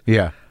readers,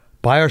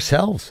 by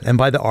ourselves, and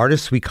by the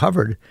artists we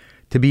covered,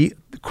 to be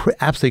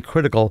absolutely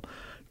critical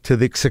to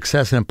the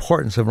success and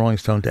importance of Rolling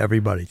Stone to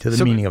everybody, to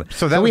the meaning of it.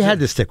 So we had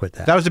to stick with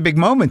that. That was a big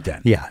moment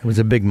then. Yeah, it was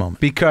a big moment.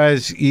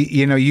 Because,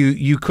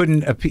 you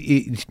couldn't,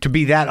 to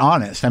be that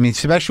honest,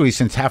 especially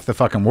since half the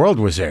fucking world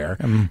was there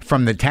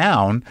from the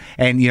town,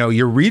 and,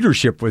 your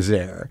readership was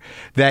there,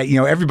 that,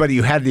 everybody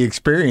who had the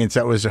experience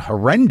that was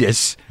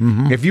horrendous,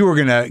 if you were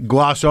going to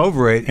gloss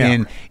over it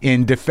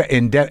in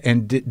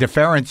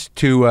deference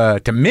to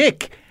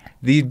Mick,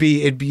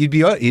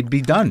 it'd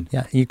be done.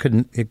 Yeah, it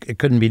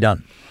couldn't be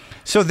done.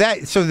 So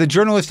the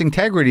journalist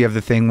integrity of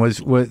the thing was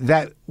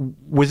that.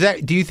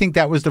 Do you think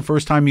that was the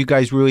first time you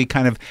guys really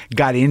kind of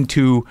got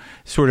into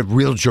sort of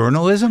real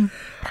journalism?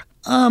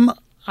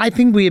 I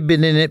think we had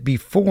been in it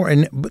before,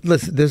 and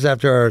listen, this is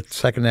after our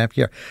second and a half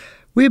year.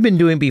 We had been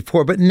doing it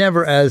before, but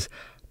never as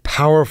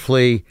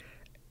powerfully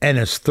and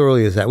as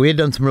thoroughly as that. We had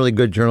done some really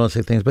good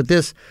journalistic things, but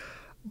this,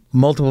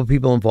 multiple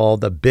people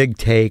involved, a big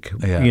take,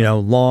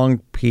 long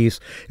piece.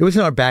 It was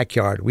in our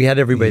backyard. We had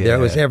everybody there.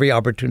 It was every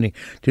opportunity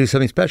to do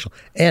something special.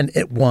 And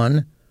it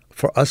won,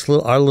 for us,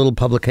 our little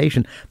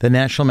publication, the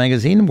National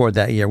Magazine Award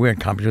that year. We were in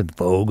competition with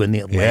Vogue and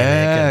the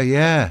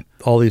Atlantic.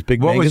 All these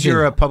big magazines.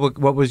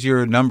 What was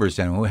your numbers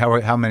then?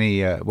 How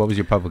many, what was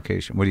your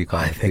publication? What do you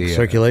call it? I think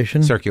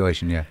circulation.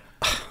 Circulation, yeah.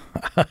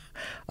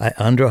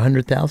 Under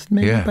 100,000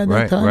 maybe by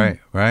that time.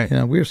 Right.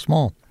 We were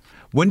small.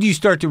 When do you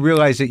start to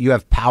realize that you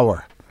have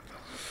power?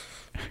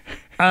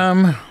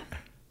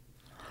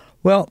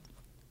 Well,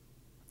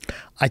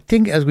 I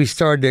think as we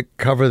started to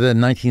cover the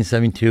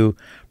 1972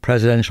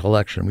 presidential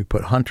election, we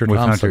put Hunter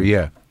Thompson. Hunter,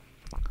 yeah.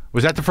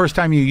 Was that the first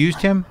time you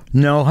used him?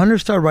 No, Hunter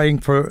started writing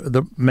for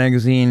the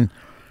magazine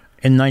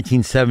in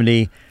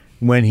 1970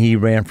 when he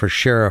ran for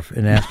sheriff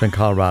in Aspen,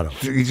 Colorado.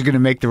 He's going to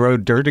make the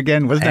road dirt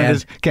again? Wasn't that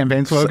his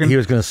campaign slogan? He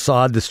was going to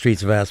sod the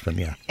streets of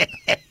Aspen,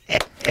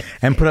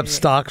 and put up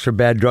stocks for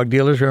bad drug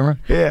dealers, remember?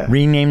 Yeah.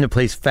 Rename the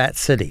place Fat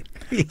City.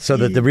 So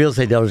that the real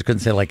estate dealers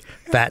couldn't say like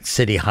Fat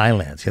City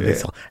Highlands. They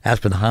sell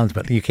Aspen Highlands,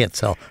 but you can't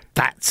sell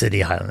Fat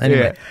City Highlands.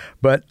 Anyway,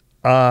 but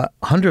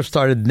Hunter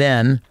started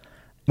then.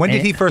 When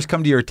did he first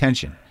come to your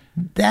attention?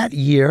 That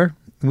year.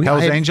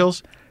 Hell's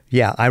Angels?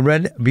 Yeah,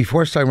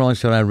 before starting Rolling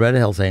Stone, I read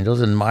Hell's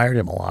Angels and admired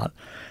him a lot.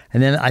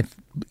 And then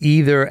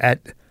he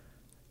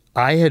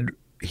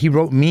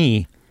wrote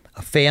me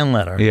a fan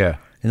letter in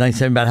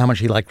 1970 about how much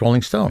he liked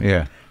Rolling Stone.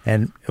 Yeah.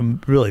 And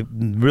really,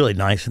 really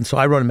nice. And so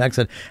I wrote him back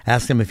and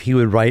asked him if he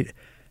would write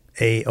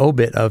a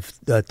obit of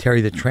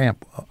Terry the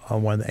Tramp,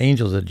 one of the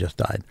Angels that had just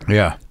died.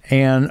 Yeah.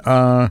 And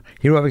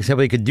he wrote back and said,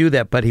 well, he could do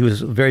that, but he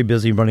was very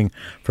busy running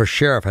for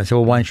sheriff. I said,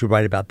 well, why don't you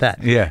write about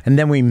that? Yeah. And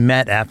then we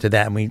met after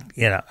that, and we,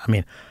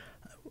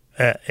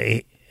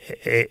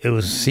 it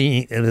was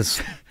seeing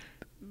this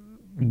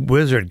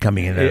wizard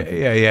coming in.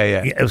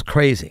 Yeah. It was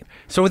crazy.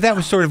 So that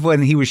was sort of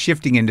when he was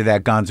shifting into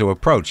that gonzo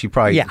approach. He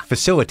probably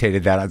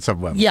facilitated that on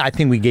some level. Yeah, I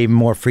think we gave him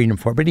more freedom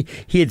for it. But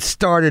he had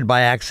started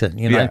by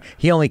accident.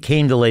 He only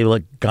came to label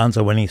it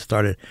gonzo when he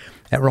started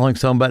at Rolling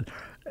Stone. But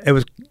it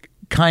was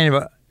kind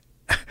of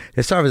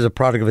it started as a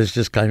product of his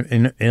just kind of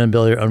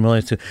inability or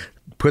unwillingness to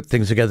put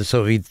things together.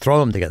 So he'd throw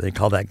them together. He'd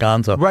call that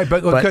gonzo. Right,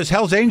 but because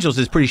Hell's Angels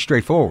is pretty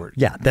straightforward.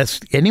 Yeah,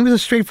 and he was a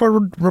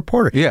straightforward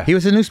reporter. Yeah. He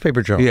was a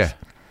newspaper journalist.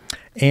 Yeah.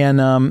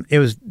 And it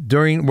was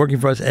during working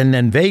for us, and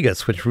then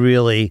Vegas, which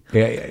really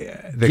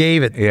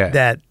gave it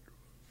that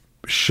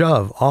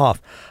shove off.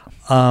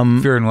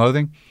 Fear and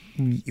Loathing?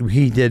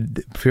 He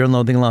did Fear and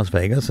Loathing in Las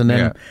Vegas, and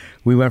then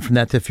we went from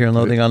that to Fear and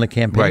Loathing on the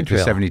campaign trail.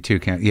 Right, to 72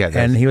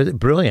 and he was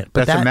brilliant.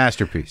 But that's a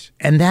masterpiece.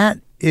 And that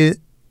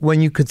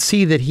when you could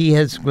see that he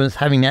was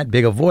having that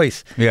big a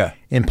voice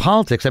in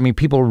politics, I mean,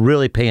 people were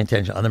really paying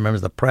attention. Other members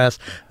of the press,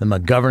 the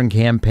McGovern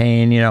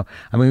campaign,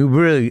 I mean,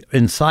 really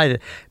inside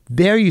it.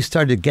 There you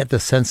started to get the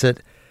sense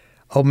that,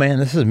 oh man,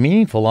 this is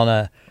meaningful on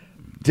a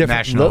different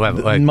national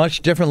level,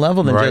 much different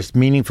level than just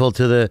meaningful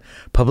to the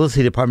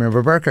publicity department of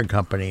a record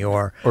company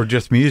or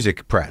just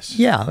music press.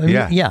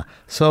 Yeah.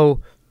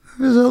 So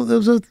it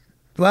was a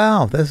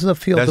wow. This is a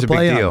field to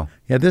play on. That's a big deal.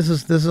 Yeah, this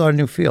is our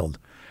new field.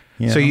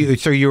 So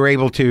you were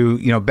able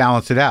to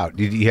balance it out.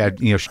 You had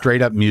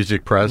straight up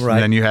music press, and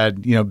then you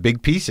had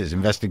big pieces,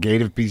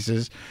 investigative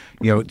pieces,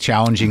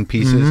 challenging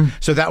pieces.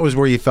 So that was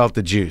where you felt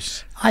the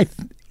juice.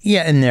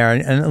 In there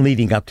and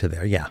leading up to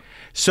there, yeah.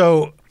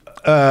 So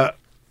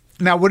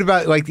now, what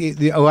about like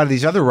a lot of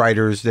these other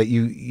writers that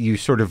you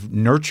sort of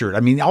nurtured?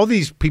 I mean, all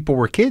these people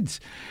were kids.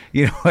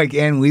 Like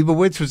Ann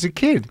Leibovitz was a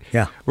kid.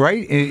 Yeah.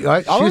 Right.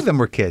 All of them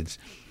were kids.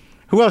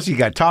 Who else you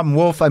got? Tom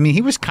Wolfe. I mean,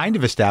 he was kind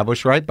of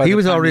established, right? He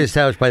was already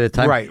established by the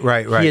time.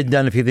 Right. He had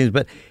done a few things,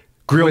 but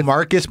Greil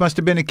Marcus must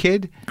have been a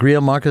kid.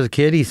 Greil Marcus, a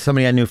kid. He's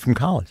somebody I knew from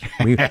college.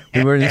 We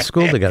were in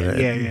school together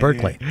at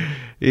Berkeley.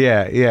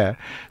 Yeah.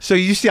 So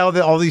you see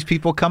all these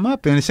people come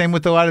up, and the same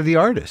with a lot of the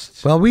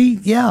artists. Well, I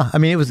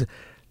mean, it was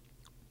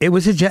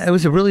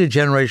really a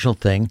generational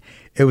thing.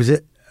 It was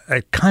a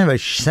kind of a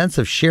sense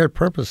of shared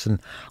purpose and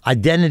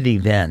identity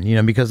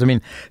then, because I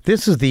mean,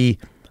 this is the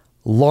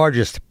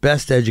largest,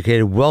 best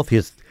educated,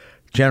 wealthiest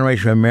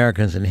generation of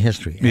Americans in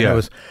history.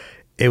 And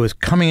it was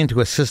coming into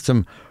a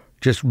system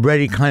just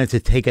ready kind of to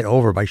take it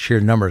over by sheer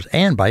numbers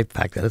and by the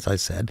fact that, as I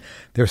said,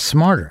 they're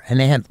smarter.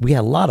 And we had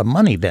a lot of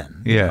money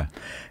then. Yeah.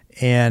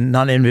 And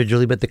not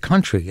individually, but the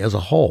country as a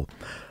whole.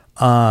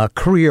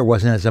 Career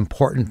wasn't as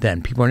important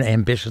then. People were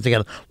ambitious to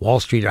get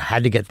Wall Street or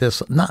had to get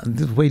this.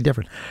 This is way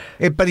different.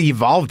 But it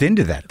evolved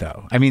into that,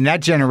 though. I mean, that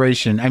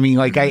generation. I mean,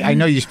 like I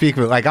know you speak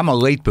of it. Like I'm a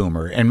late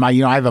boomer, and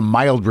I have a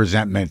mild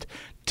resentment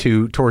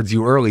towards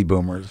you early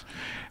boomers,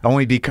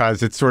 only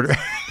because it's sort of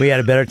we had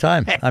a better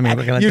time. I mean,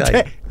 what can I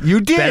tell you?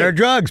 You did better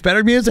drugs,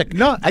 better music.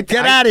 No,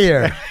 get out of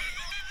here.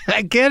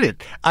 I get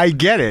it.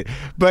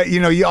 But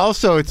you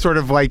also it's sort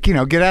of like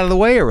get out of the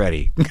way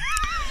already.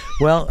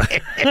 Well,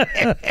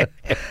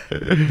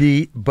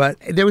 but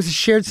there was a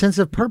shared sense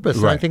of purpose.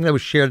 Right. And I think that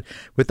was shared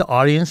with the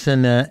audience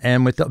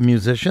and with the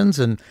musicians,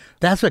 and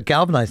that's what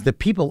galvanized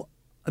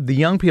the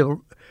young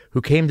people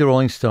who came to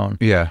Rolling Stone.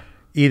 Yeah,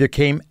 either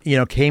came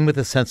with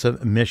a sense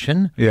of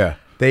mission. Yeah,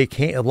 they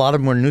came. A lot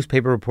of them were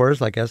newspaper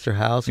reporters like Esther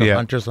House or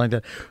Hunter, like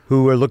that,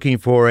 who were looking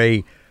for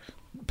a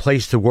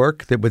place to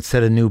work that would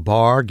set a new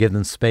bar, give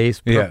them space,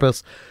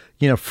 purpose.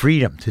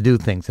 Freedom to do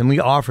things. And we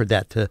offered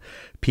that to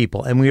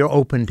people, and we were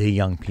open to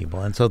young people.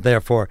 And so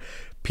therefore,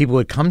 people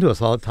would come to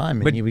us all the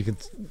time, and we could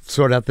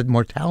sort out the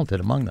more talented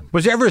among them.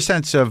 Was there ever a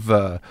sense of,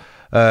 a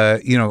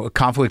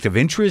conflict of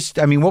interest?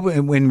 I mean, what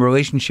in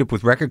relationship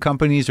with record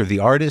companies or the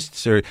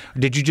artists, or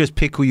did you just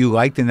pick who you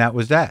liked and that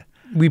was that?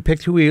 We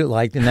picked who we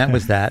liked, and that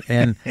was that.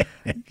 And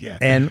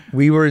and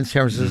we were in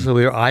San Francisco, so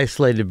we were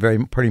isolated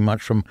pretty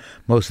much from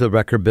most of the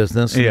record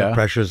business and the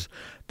pressures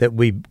that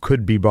we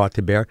could be brought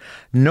to bear.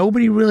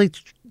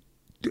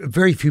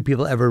 Very few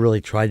people ever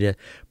really tried to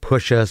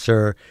push us,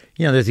 or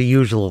there's a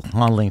usual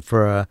handling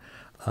for a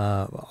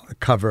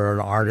cover, or an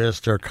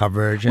artist, or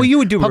coverage. Well, you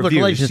would do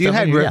reviews. You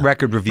had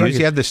record reviews.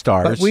 You had the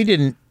stars, but we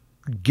didn't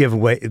give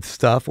away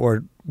stuff,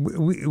 or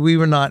we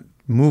were not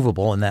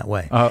movable in that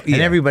way. And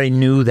everybody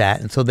knew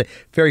that, and so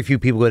very few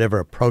people would ever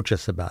approach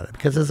us about it,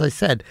 because, as I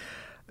said,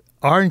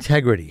 our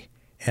integrity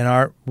and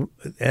our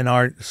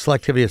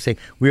selectivity of saying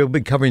we'll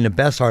be covering the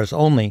best artists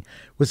only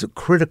was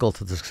critical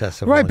to the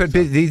success of Rolling Stone. But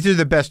these are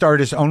the best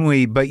artists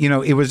only. But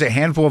it was a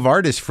handful of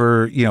artists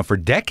for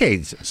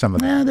decades. Some of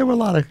them. Yeah, there were a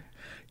lot of.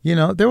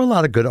 There were a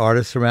lot of good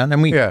artists around,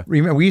 and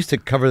we used to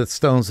cover the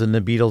Stones and the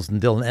Beatles and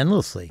Dylan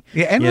endlessly.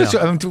 Yeah,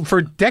 endlessly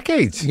for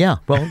decades. Yeah,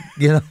 well,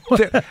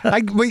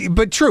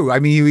 but true. I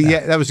mean,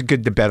 that was a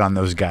good debate on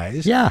those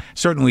guys. Yeah,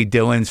 certainly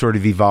Dylan sort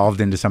of evolved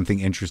into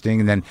something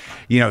interesting, and then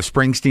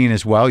Springsteen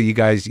as well. You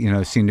guys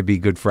seem to be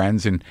good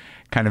friends and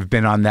kind of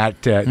been on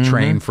that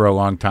train for a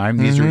long time.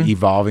 These are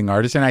evolving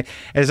artists, and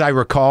as I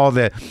recall,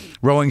 the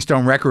Rolling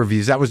Stone record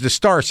reviews, that was the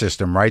star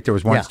system, right? There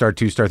was 1 star,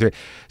 2 star, 3.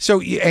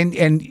 So and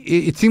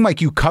it seemed like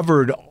you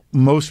covered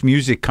most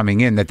music coming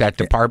in, that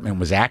department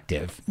was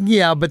active.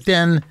 Yeah, but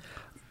then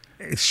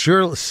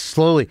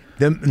slowly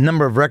the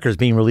number of records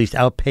being released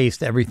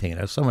outpaced everything.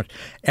 There was so much.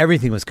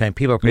 Everything was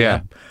people were putting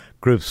up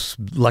groups,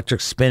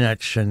 Electric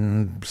Spinach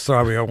and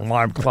Strawberry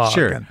Alarm Clock,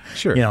 and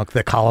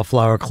the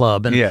Cauliflower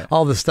Club, and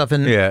all this stuff,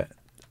 and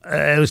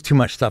it was too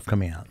much stuff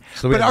coming out.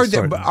 So but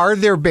are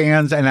there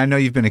bands, and I know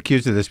you've been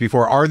accused of this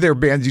before, are there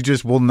bands you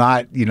just will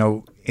not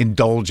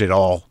indulge at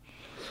all?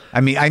 I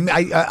mean,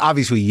 I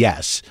obviously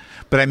yes,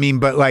 but I mean,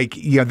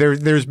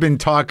 there's been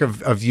talk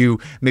of you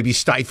maybe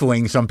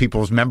stifling some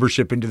people's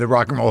membership into the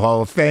Rock and Roll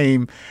Hall of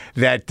Fame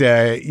that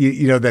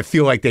that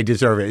feel like they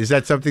deserve it. Is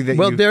that something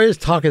that there is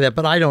talk of that,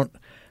 but I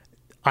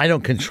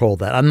don't control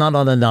that. I'm not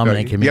on the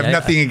nominating committee. You have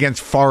nothing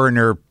against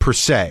Foreigner per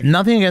se.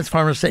 Nothing against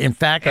Foreigner per se. In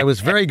fact, I was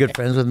very good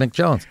friends with Mick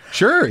Jones.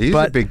 Sure, he's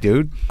a big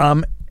dude.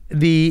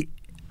 and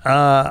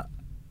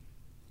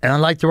I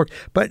like to work,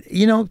 but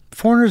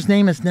Foreigner's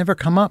name has never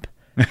come up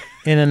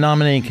in a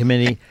nominating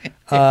committee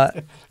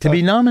to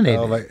be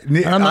nominated.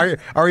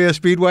 REO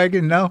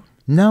Speedwagon, no.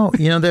 No,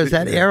 there's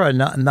that era,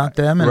 not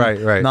them, and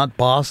right. not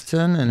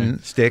Boston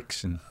and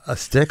Styx and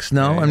Styx.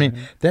 No, I mean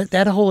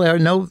that whole era.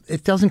 No,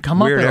 it doesn't come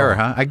weird up. Weird era,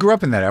 huh? I grew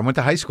up in that. I went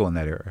to high school in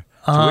that era.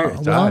 It's weird.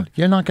 It's odd.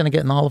 You're not going to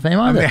get in the Hall of Fame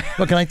either.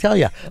 What can I tell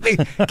you?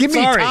 Give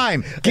me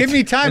time. Give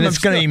me time. And it's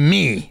going to be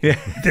me.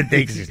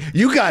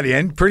 You got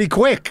in pretty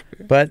quick.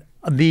 But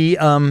but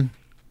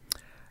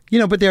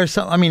there's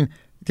some. I mean,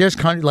 there's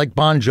kind of like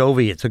Bon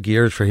Jovi. It took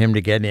years for him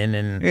to get in,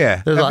 and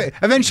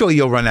eventually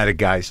you'll run out of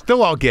guys.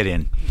 They'll all get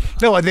in.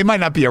 They might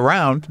not be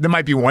around. There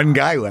might be one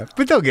guy left,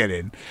 but they'll get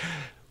in.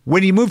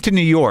 When you moved to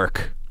New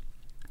York,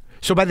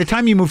 so by the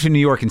time you moved to New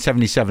York in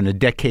 '77, a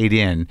decade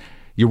in,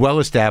 you're well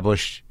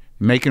established,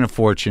 making a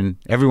fortune.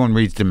 Everyone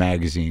reads the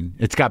magazine.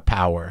 It's got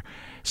power.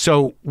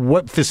 So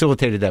what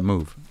facilitated that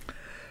move?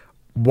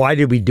 Why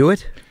did we do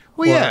it?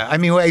 Well, yeah. I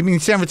mean,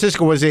 San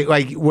Francisco, was it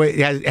like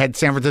had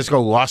San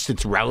Francisco lost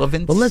its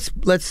relevance? Well,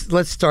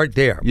 let's start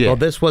there. Yeah. Well,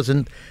 this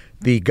wasn't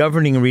the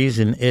governing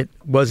reason. It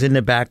was in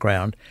the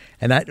background,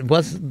 and that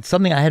was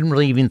something I hadn't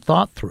really even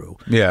thought through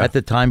at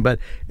the time. But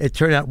it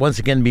turned out once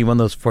again to be one of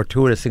those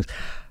fortuitous things.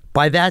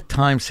 By that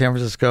time, San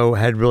Francisco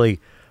had really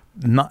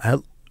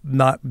was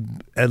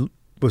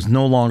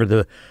no longer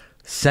the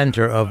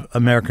center of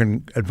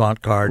American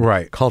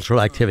avant-garde cultural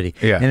activity.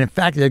 Yeah. And in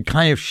fact, it had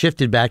kind of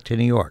shifted back to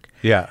New York.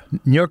 Yeah.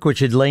 New York, which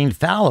had lain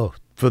fallow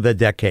for the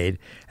decade,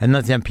 and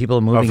not them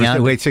people moving out.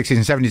 The late 60s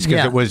and 70s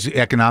because it was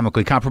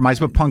economically compromised,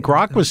 but punk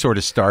rock was sort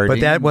of starting. But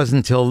that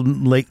wasn't until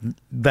until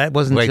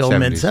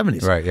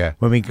mid-70s. Right, yeah.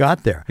 When we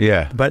got there.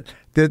 Yeah. But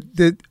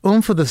the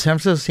oomph of the San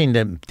Francisco scene,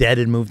 the Dead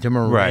had moved to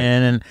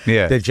Marin, and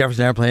the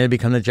Jefferson Airplane had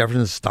become the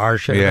Jefferson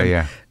Starship.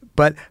 Yeah.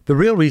 But the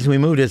real reason we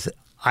moved is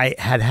I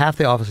had half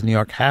the office in New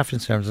York, half in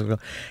San Francisco,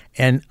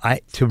 and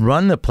to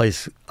run the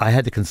place, I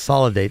had to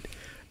consolidate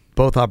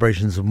both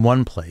operations in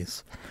one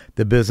place,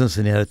 the business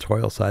and the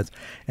editorial sides,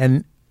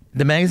 and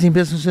the magazine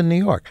business in New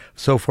York.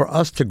 So for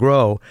us to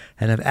grow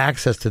and have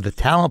access to the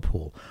talent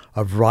pool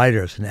of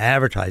writers and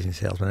advertising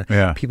salesmen,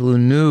 people who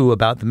knew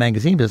about the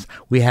magazine business,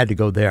 we had to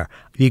go there.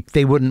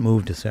 They wouldn't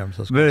move to San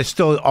Francisco. But it's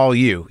still all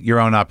your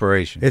own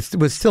operation. It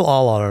was still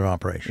all our own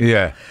operation.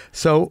 Yeah.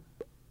 So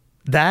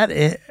that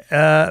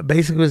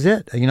basically was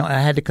it. I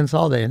had to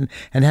consolidate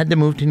and had to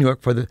move to New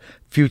York for the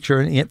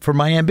future and for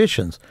my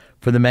ambitions,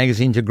 for the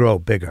magazine to grow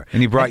bigger.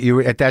 And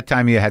at that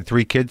time, you had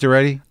 3 kids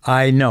already?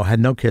 Had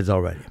no kids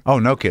already. Oh,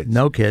 no kids.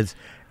 No kids.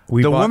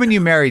 The woman you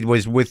married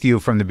was with you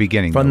from the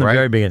beginning, from the right?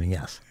 very beginning,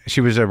 yes.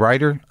 She was a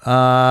writer?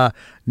 Not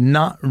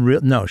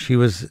real. No, she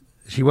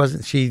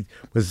wasn't. She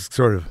was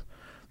sort of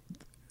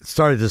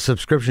started as a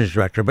subscriptions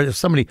director, but it was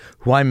somebody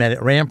who I met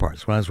at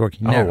Ramparts when I was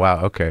working there. Oh,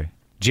 wow. Okay.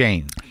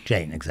 Jane,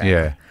 exactly.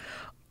 Yeah.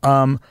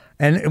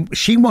 And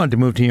she wanted to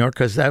move to New York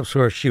because that's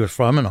where she was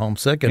from and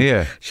homesick.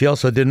 And she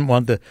also didn't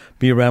want to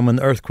be around when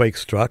the earthquake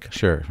struck.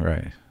 Sure,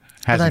 right.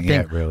 Hasn't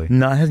yet, really.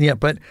 No, it hasn't yet.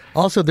 But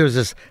also there's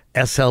this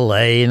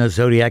SLA and a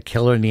Zodiac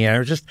killer in the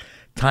air. Just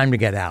time to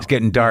get out. It's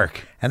getting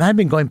dark. And I'd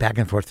been going back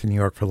and forth to New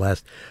York for the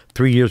last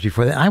 3 years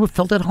before that. I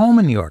felt at home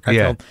in New York. I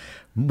felt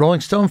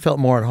Rolling Stone felt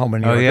more at home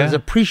in New York. It was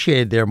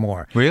appreciated there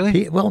more.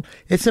 Really? Well,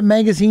 it's a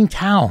magazine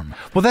town.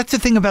 Well, that's the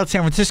thing about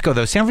San Francisco,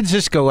 though. San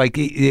Francisco,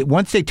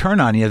 once they turn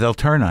on you, they'll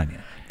turn on you.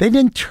 They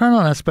didn't turn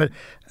on us, but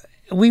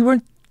we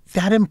weren't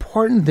that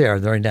important there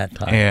during that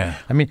time. Yeah.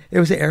 I mean, it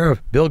was the era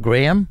of Bill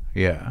Graham.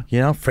 Yeah.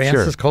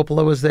 Francis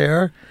Coppola was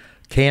there.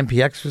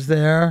 KMPX was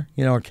there.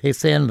 Or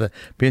KSAN, the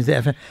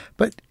FM.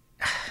 But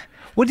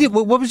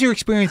what was your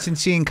experience in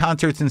seeing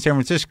concerts in San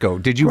Francisco?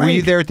 Were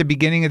you there at the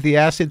beginning of the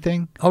acid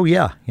thing? Oh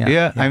yeah.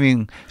 I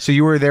mean, so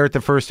you were there at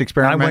the first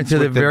experiment. I went to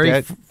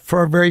the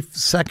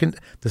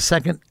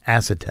second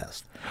acid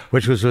test,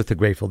 which was with the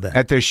Grateful Dead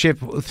at the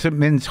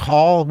Shipman's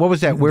Hall. What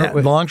was that?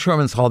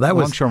 Longshoremen's Hall. That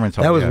was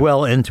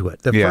well into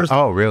it. First,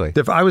 oh, really?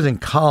 I was in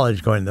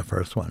college going to the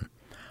first one,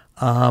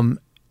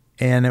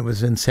 and it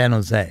was in San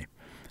Jose.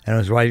 And it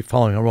was right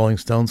following a Rolling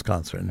Stones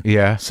concert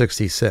in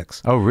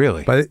 66. Oh,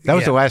 really? But that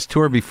was the last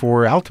tour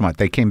before Altamont.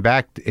 They came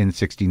back in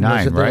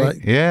 69, right?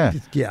 Yeah.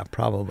 Yeah,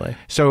 probably.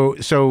 So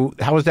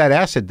how was that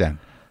acid then?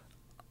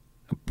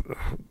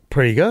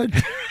 Pretty good.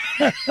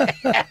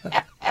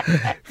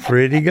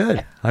 Pretty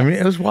good. I mean,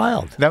 it was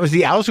wild. That was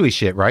the Owsley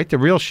shit, right? The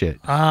real shit.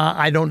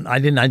 I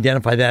didn't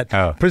identify that.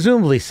 Oh.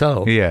 Presumably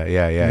so.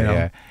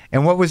 Yeah.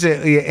 And what was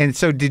it? And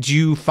so, did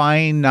you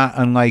find, not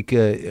unlike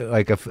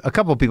a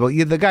couple of people,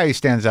 the guy who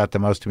stands out the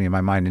most to me in my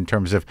mind in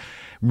terms of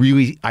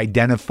really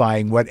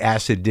identifying what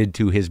acid did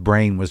to his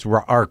brain was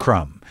R.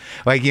 Crumb.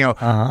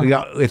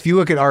 If you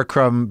look at R.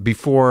 Crumb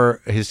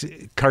before his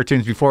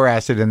cartoons before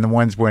acid and the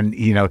ones when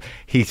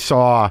he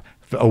saw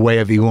a way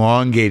of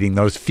elongating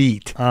those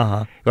feet,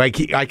 I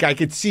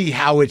could see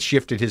how it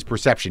shifted his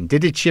perception.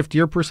 Did it shift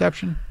your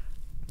perception?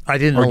 I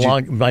didn't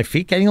know my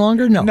feet getting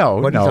longer? No. No,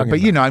 but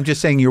I'm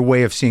just saying your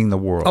way of seeing the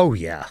world. Oh,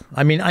 yeah.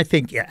 I mean, I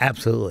think,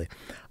 absolutely.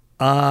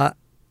 I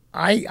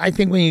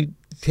think when you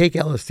take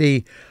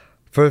LSD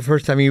for the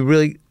first time, you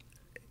really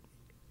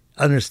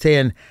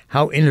understand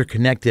how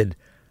interconnected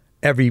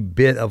every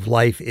bit of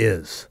life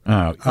is.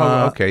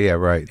 Okay, yeah,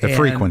 right. The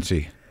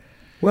frequency.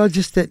 Well,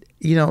 just that,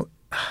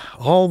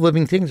 all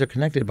living things are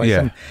connected by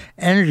some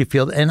energy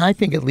field. And I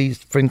think it leads,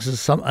 for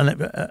instance,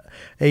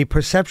 a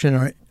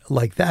perception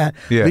like that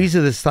leads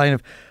to this sign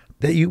of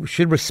that you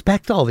should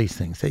respect all these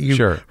things, that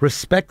you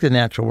respect the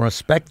natural,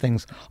 respect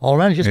things all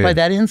around you just by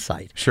that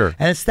insight. Sure.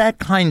 And it's that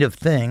kind of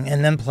thing.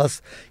 And then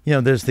plus,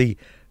 there's the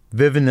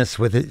vividness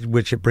with it,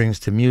 which it brings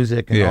to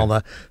music and all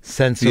the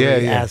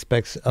sensory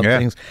aspects of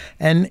things.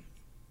 And,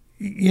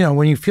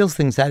 when you feel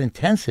things that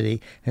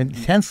intensely,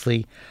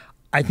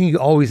 I think you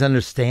always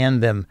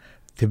understand them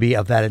to be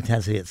of that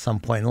intensity at some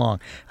point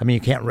along. I mean,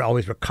 you can't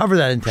always recover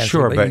that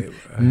intensity, but you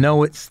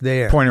know it's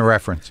there. Point of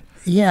reference.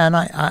 Yeah, and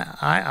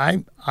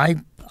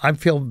I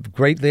feel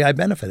greatly I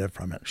benefited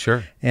from it.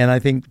 Sure. And I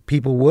think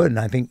people would, and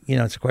I think,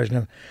 it's a question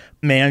of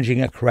managing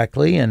it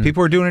correctly. And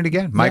people are doing it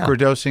again.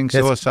 Microdosing,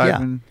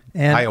 psilocybin,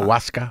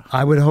 ayahuasca.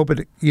 I would hope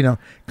it,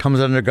 comes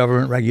under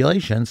government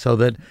regulation so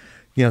that,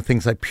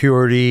 things like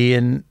purity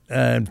and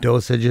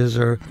dosages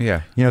are,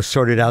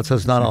 sorted out so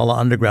it's not all an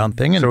underground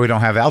thing. And, so we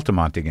don't have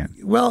Altamont again.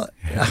 Well,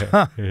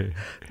 I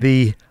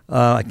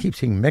keep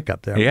seeing Mick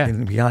up there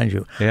behind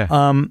you.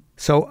 Yeah.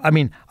 So, I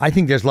mean, I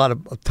think there's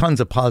tons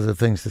of positive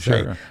things to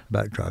say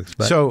about drugs.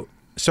 But.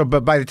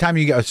 But by the time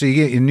you get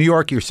in New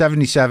York, you're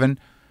 77,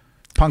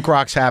 punk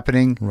rock's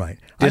happening. Right.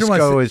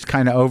 Disco is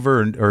kind of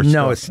over or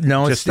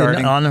it's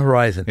starting on the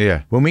horizon.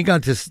 Yeah. When we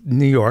got to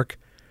New York,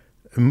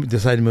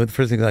 decided to move, the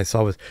first thing I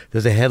saw was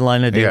there's a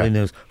headline in Daily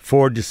News,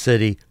 Ford to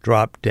City,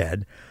 dropped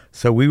dead.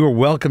 So we were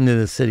welcomed to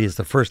the city as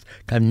the first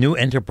kind of new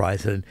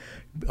enterprise, and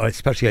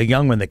especially a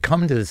young one that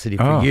come to the city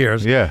for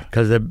years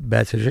because of the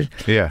bad situation.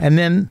 Yeah. And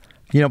then,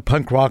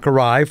 punk rock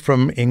arrived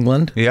from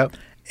England. Yep.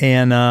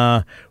 And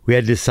we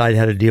had to decide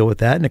how to deal with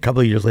that. And a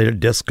couple of years later,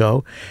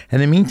 disco.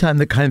 And in the meantime,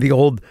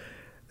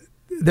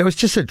 there was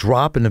just a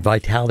drop in the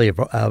vitality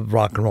of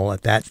rock and roll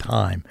at that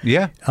time.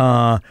 Yeah.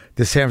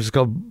 The San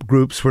Francisco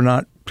groups were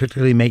not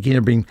particularly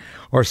making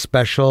or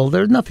special.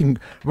 There's nothing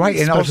right,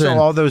 and also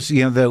all those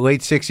the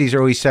late '60s,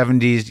 early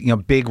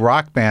 '70s, big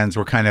rock bands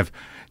were kind of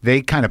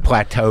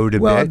plateaued a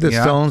bit. Well, the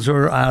Stones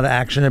were out of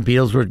action, the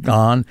Beatles were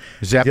gone.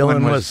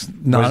 Zeppelin was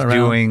not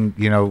around.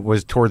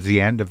 Was towards the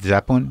end of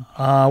Zeppelin.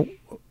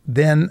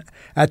 Then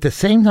at the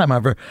same time,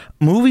 however,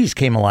 movies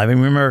came alive. I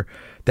remember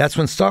that's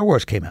when Star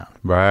Wars came out.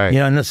 Right.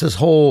 And it's this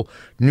whole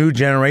new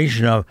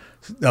generation of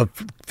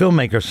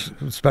filmmakers,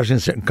 especially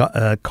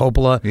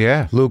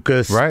Coppola,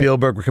 Lucas,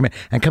 Spielberg, were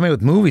coming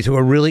with movies that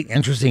were really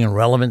interesting and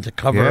relevant to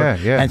cover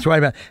and to write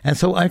about. And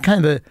so I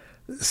kind of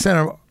the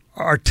center of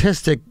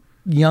artistic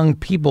young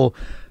people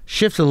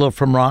shifted a little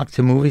from rock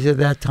to movies at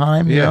that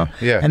time.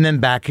 And then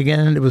back again,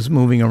 and it was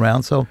moving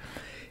around. So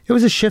it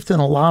was a shift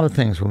in a lot of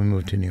things when we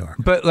moved to New York.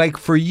 But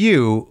for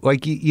you,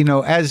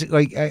 as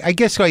I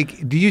guess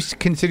do you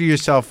consider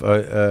yourself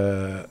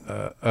a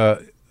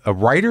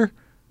writer?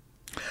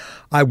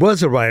 I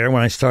was a writer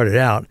when I started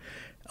out.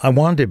 I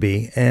wanted to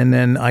be, and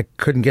then I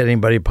couldn't get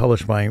anybody to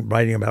publish my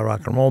writing about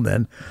rock and roll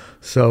then.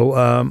 So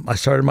I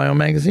started my own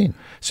magazine.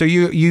 So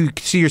you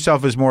see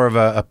yourself as more of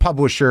a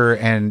publisher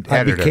and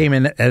editor. I became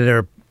an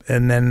editor,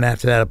 and then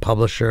after that a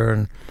publisher,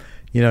 and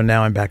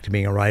now I'm back to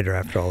being a writer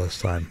after all this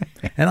time.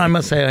 And I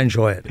must say I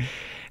enjoy it.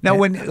 Now,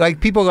 when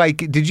people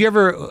did you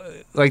ever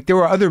there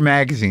were other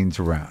magazines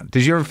around?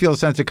 Did you ever feel a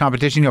sense of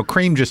competition?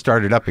 Cream just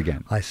started up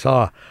again. I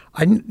saw.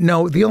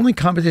 No, the only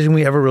competition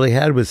we ever really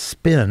had was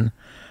Spin.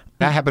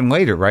 That happened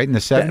later, right, in the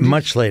 70s?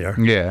 Much later.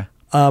 Yeah.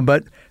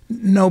 But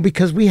no,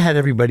 because we had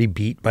everybody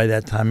beat by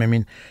that time. I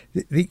mean,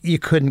 you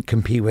couldn't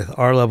compete with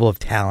our level of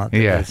talent that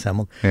we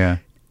assembled. Yeah.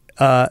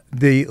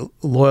 The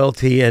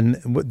loyalty and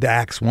the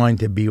acts wanting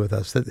to be with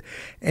us.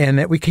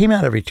 And we came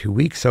out every 2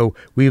 weeks, so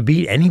we would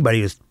beat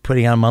anybody who's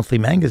putting out a monthly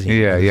magazine.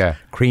 Yeah.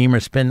 Cream or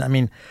Spin. I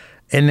mean,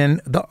 and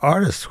then the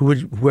artists,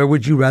 where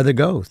would you rather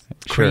go?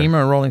 Cream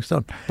or Rolling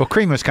Stone? Well,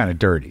 Cream was kind of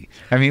dirty.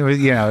 I mean,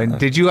 and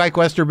did you like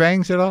Lester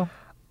Bangs at all?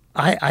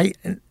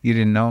 You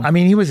didn't know him? I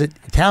mean, he was a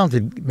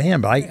talented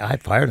man, but I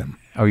fired him.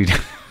 Oh, you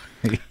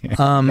did?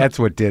 That's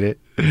what did it.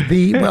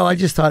 I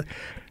just thought,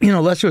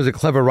 Lester was a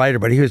clever writer,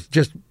 but he was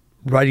just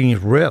writing these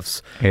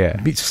riffs,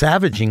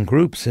 savaging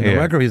groups in the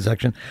record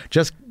section,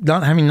 just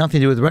not having nothing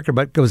to do with the record,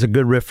 but it was a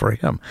good riff for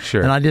him.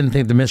 Sure. And I didn't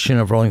think the mission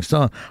of Rolling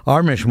Stone,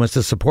 our mission was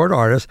to support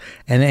artists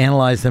and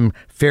analyze them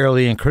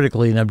fairly and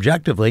critically and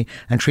objectively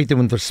and treat them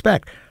with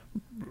respect.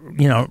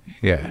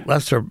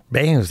 Lester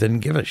Bangs didn't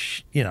give a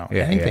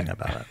anything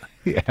about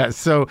it. Yeah.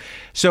 So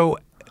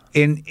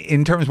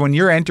in terms when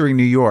you're entering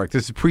New York,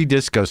 this is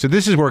pre-disco, so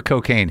this is where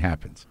cocaine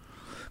happens.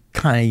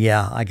 Kind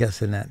of, I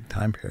guess in that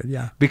time period,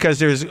 yeah. Because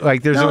there's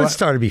it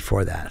started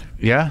before that.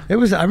 Yeah? It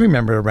was. I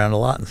remember it around a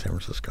lot in San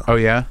Francisco. Oh,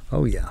 yeah?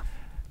 Oh, yeah.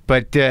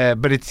 But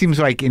it seems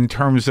like in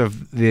terms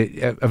of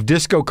of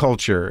disco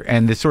culture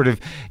and the sort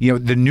of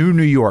the new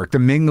New York, the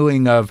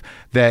mingling of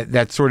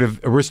that sort of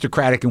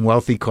aristocratic and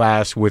wealthy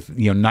class with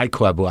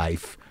nightclub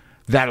life,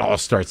 that all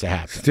starts to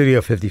happen.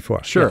 Studio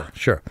 54. Sure. Yeah,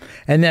 sure.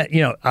 And that,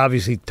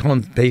 obviously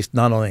tone based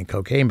not only in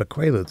cocaine, but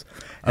Quaaludes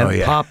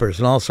and poppers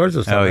and all sorts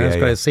of stuff. Oh, yeah, That's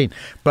quite a scene.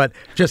 But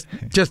just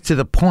to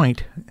the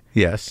point,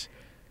 Yes.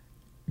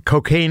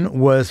 cocaine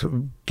was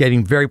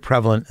getting very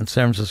prevalent in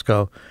San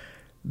Francisco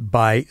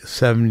by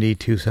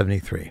 72,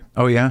 73.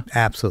 Oh, yeah?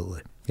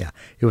 Absolutely. Yeah.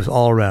 It was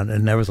all around,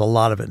 and there was a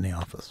lot of it in the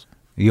office.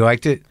 You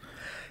liked it?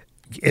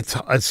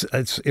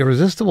 It's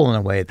irresistible in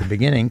a way at the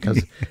beginning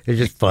because it's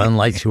just fun,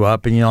 lights you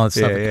up, and all that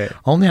stuff. Yeah.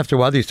 Only after a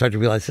while do you start to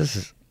realize this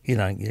is,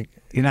 You're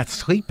not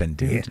sleeping,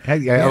 dude.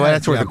 Yeah,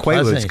 That's where the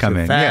Quaaludes come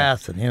in.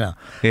 Fast, and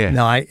Yeah.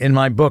 Now, in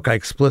my book, I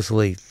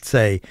explicitly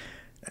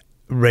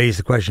raise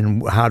the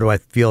question: how do I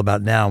feel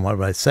about it now? And what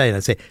do I say? And I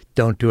say,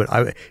 don't do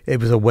it. It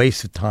was a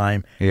waste of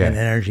time and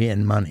energy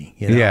and money.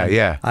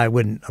 Yeah. I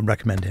wouldn't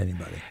recommend to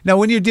anybody. Now,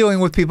 when you're dealing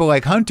with people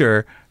like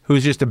Hunter,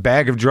 who's just a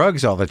bag of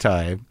drugs all the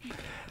time,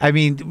 I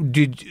mean,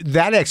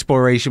 that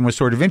exploration was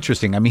sort of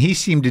interesting. I mean, he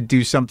seemed to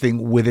do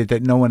something with it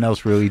that no one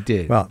else really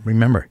did. Well,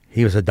 remember,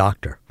 he was a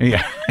doctor.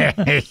 Yeah.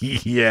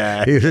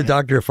 Yeah. He was a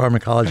doctor of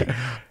pharmacology.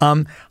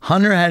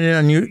 Hunter had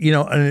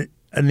an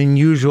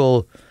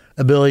unusual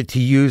ability to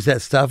use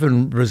that stuff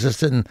and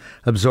resist it and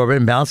absorb it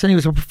and balance it. And he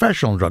was a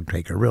professional drug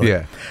taker, really.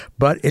 Yeah.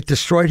 But it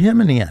destroyed him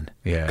in the end.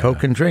 Yeah.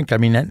 Coke and drink. I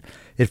mean,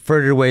 it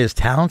furthered away his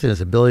talent and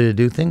his ability to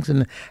do things,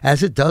 and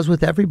as it does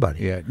with everybody.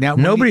 Yeah. Now,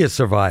 nobody has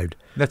survived.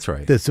 That's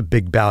right. That's a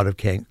big bout of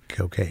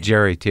cocaine.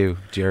 Jerry, too.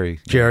 Jerry,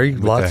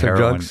 lots of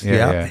drugs.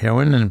 Yeah.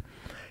 Heroin. And,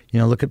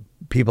 look at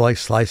people like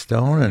Sly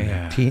Stone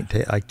and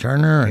Ike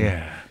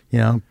Turner.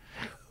 And,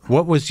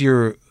 What was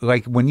your,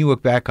 when you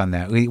look back on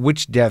that,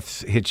 which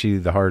deaths hit you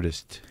the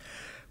hardest?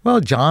 Well,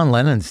 John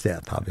Lennon's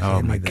death, obviously.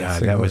 Oh, my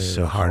God. That was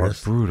so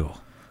brutal.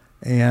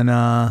 And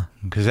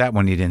because that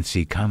one you didn't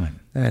see coming.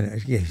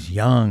 And he's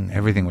young.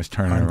 Everything was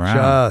turning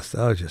around.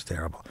 Just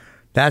terrible.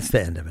 That's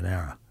the end of an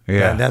era.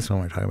 Yeah. That's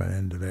when we're talking about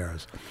end of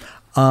eras.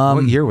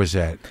 What year was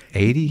that?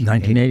 80?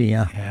 1980,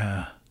 yeah.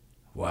 Yeah.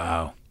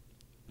 Wow.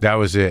 That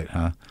was it,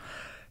 huh?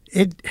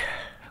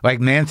 Like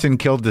Manson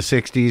killed the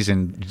 60s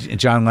and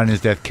John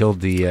Lennon's death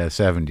killed the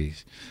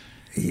 70s.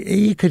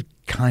 You could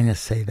kind of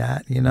say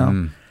that,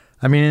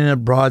 I mean, in a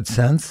broad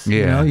sense,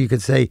 you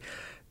could say,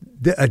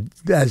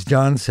 as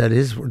John said,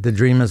 the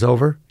dream is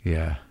over.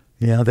 Yeah.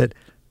 That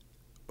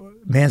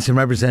Manson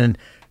represented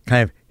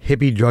kind of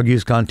hippie drug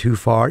use gone too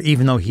far,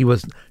 even though he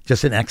was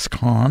just an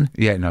ex-con.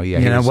 Yeah, no,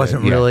 yeah. It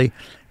wasn't really.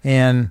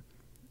 And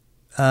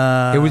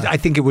I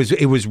think it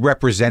was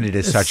represented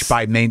as such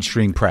by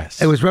mainstream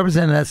press. It was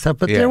represented as stuff,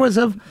 but there was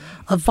a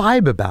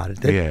vibe about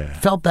it that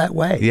felt that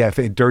way. Yeah,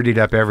 it dirtied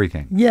up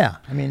everything. Yeah,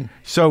 I mean.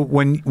 So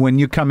when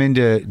you come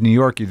into New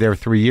York, you're there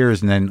 3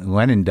 years, and then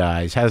Lennon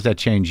dies. How does that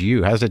change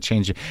you? How does that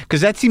change?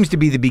 Because that seems to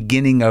be the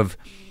beginning of.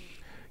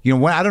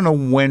 I don't know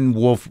when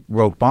Wolf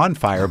wrote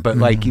Bonfire, but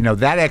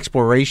that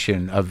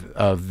exploration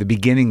of the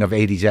beginning of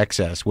 80s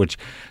excess, which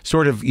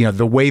sort of,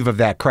 the wave of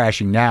that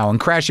crashing now and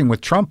crashing with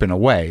Trump in a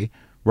way,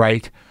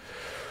 right?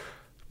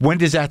 When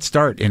does that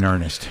start in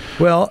earnest?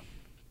 Well,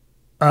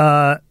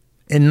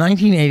 in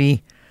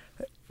 1980,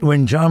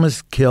 when John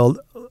was killed,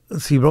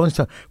 Rolling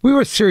Stone, we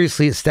were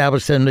seriously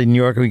established in New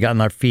York and we got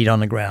our feet on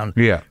the ground.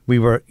 Yeah. We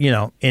were,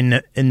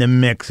 in the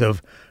mix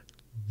of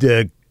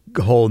the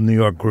whole New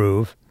York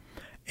groove.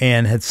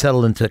 And had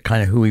settled into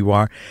kind of who we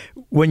are.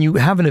 When you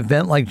have an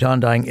event like John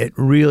dying, it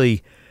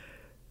really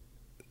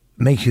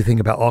makes you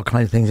think about all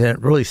kinds of things, and it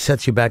really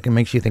sets you back and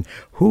makes you think,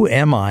 who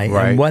am I,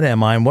 and what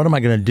am I, and what am I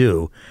going to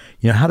do?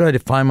 How do I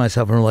define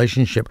myself in a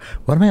relationship?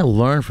 What am I going to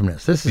learn from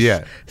this? This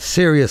is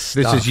serious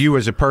stuff. This is you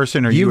as a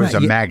person or you as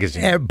a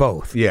magazine?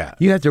 Both. Yeah.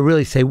 You have to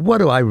really say, what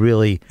do I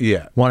really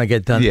want to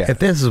get done? Yeah. If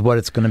this is what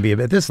it's going to be,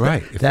 if this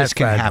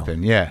can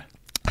happen,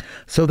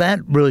 So that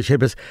really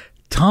shaped us.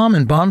 Tom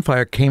and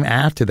Bonfire came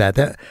after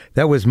that.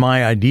 That was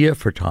my idea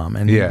for Tom,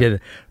 and he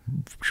did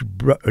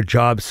a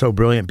job so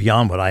brilliant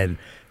beyond what I had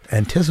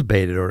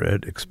anticipated or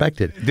had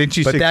expected. Didn't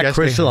you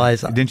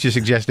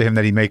suggest to him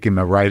that he make him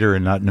a writer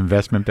and not an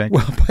investment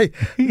banker? Well,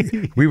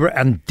 we were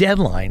on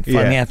deadline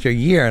finally after a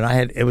year,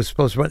 and it was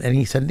supposed to run. And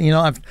he said,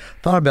 I've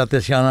thought about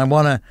this, Jann. I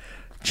want to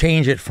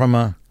change it from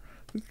a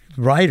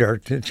writer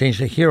to change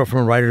the hero from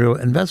a writer to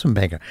an investment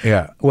banker.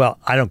 Yeah. Well,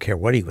 I don't care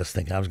what he was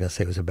thinking. I was going to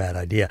say it was a bad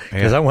idea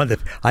because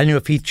I knew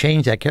if he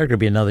changed that character, it'd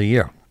be another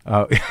year.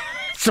 Oh,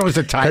 so it's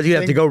a time because you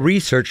have to go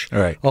research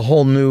a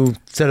whole new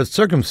set of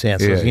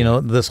circumstances.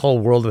 This whole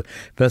world of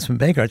investment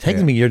banker. It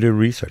takes me a year to do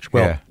research.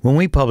 Well, when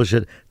we published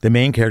it, the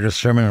main character,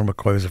 Sherman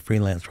McCoy, was a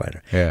freelance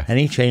writer, and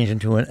he changed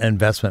into an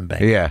investment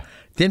banker. Yeah,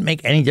 didn't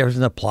make any difference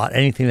in the plot,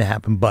 anything that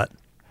happened, but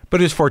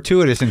it's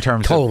fortuitous in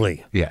terms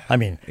totally. of... I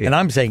mean, and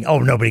I'm saying,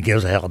 nobody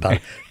gives a hell about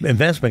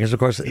investment because, of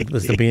course, it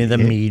was the beginning of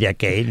the me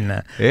decade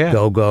and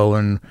go-go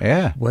and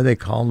what do they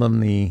call them?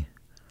 The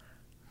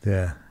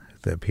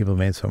people who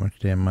made so much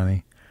damn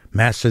money.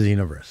 Masters of the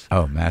Universe.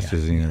 Oh,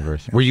 Masters of the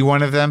Universe. Were you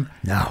one of them?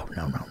 No.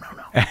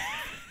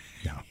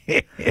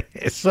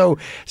 So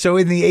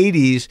in the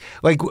 80s,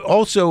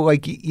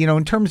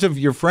 in terms of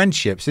your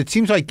friendships, it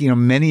seems like,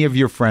 many of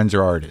your friends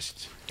are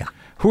artists. Yeah.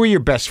 Who are your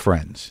best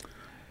friends?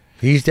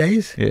 These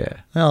days?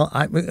 Yeah. Well,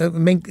 I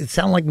make it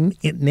sound like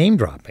name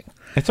dropping.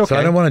 It's okay. So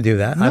I don't want to do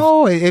that.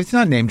 No, it's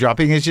not name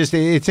dropping. It's just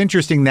it's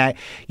interesting that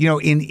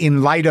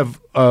in light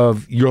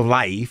of your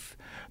life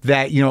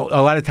that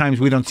a lot of times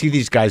we don't see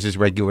these guys as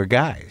regular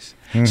guys.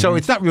 Mm-hmm. So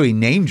it's not really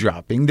name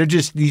dropping. They're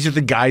just these are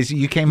the guys that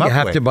you came up with. You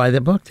have to buy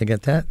the book to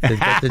get that. To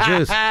get the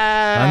juice.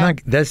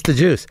 That's the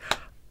juice.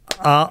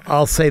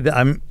 I'll say that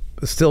I'm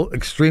still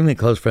extremely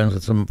close friends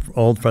with some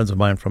old friends of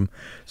mine from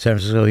San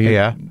Francisco.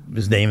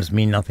 His names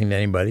mean nothing to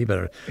anybody, but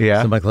are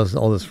some of my closest,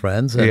 oldest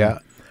friends. And,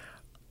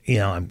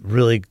 I'm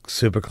really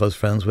super close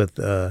friends with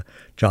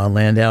John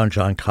Landau and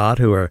John Cott,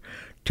 who are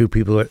two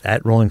people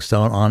at Rolling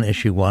Stone on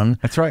issue 1.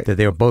 That's right. That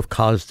they were both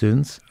college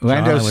students.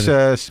 Landau's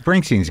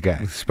Springsteen's guy.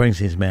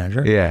 Springsteen's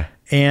manager. Yeah.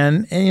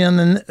 And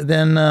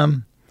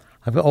then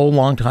I've an old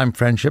long-time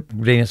friendship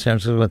dating in San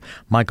Francisco with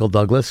Michael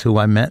Douglas, who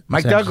I met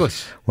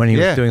when he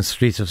was doing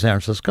Streets of San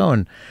Francisco.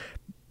 And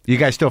you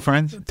guys still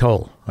friends?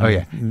 Total. Oh,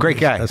 yeah. Great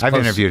guy. I've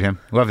interviewed him.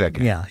 Love that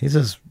guy. Yeah, he's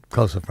as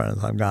close a friend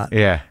as I've got.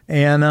 Yeah.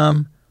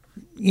 And,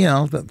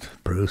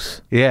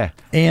 Bruce. Yeah.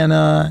 And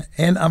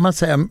I must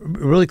say I'm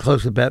really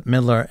close with Bette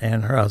Midler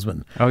and her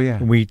husband. Oh, yeah.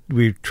 We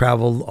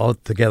travel all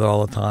together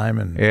all the time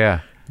and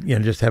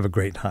just have a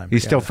great time. You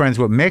still friends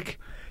with Mick?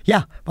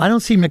 Yeah, I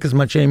don't see Mick as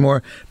much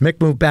anymore. Mick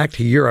moved back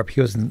to Europe.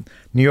 He was in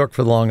New York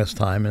for the longest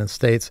time in the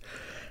States.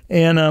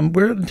 And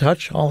we're in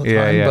touch all the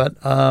time. But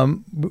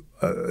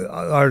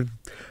our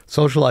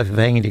social life of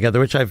hanging together,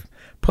 which I've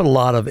put a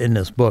lot of in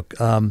this book,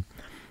 ended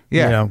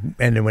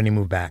when he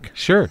moved back.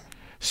 Sure.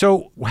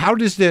 So how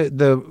does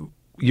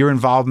your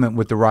involvement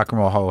with the Rock and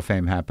Roll Hall of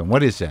Fame happen?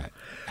 What is that?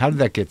 How did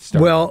that get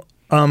started? Well,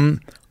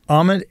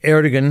 Ahmet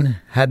Ertegun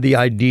had the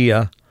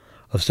idea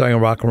of starting a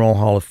Rock and Roll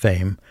Hall of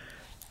Fame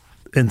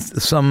in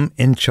some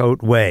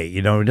in-chote way.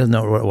 He doesn't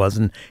know what it was,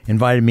 and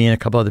invited me and a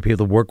couple other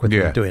people to work with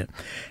him doing it.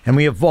 And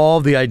we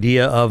evolved the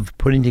idea of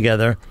putting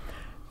together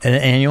an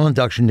annual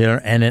induction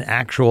dinner and an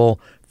actual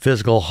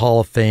physical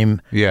Hall of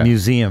Fame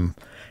museum.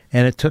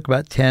 And it took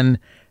about 10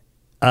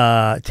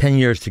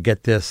 years to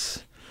get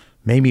this,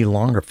 maybe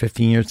longer,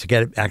 15 years to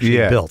get it actually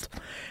built.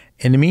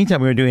 In the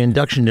meantime, we were doing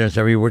induction dinners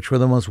every year, which were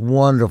the most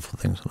wonderful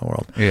things in the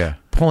world. Yeah.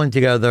 Pulling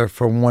together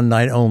for one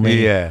night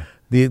only. Yeah.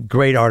 The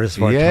great artists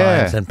of our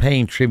times and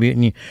paying tribute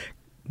and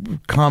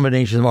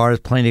combinations of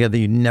artists playing together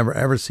you'd never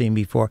ever seen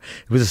before.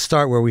 It was a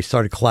start where we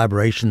started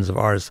collaborations of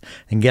artists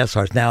and guest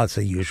artists. Now it's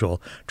a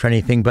usual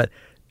trendy thing, but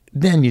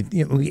then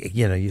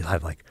you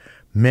have like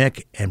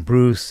Mick and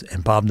Bruce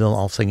and Bob Dylan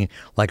all singing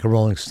like a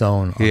Rolling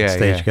Stone on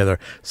stage together.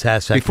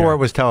 Before it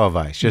was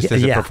televised, just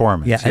as a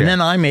performance. Yeah, and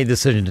then I made the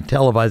decision to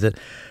televise it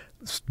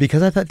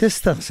because I thought this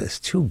stuff is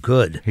too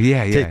good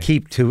to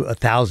keep to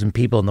 1,000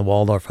 people in the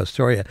Waldorf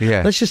Astoria.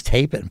 Yeah. Let's just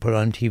tape it and put it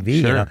on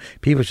TV. Sure.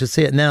 People should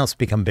see it. And now it's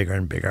become bigger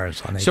and bigger.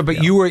 It's on so, HBO.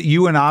 But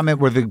you and Ahmet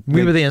were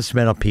we were the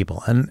instrumental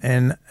people,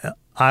 and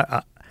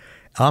Ahmet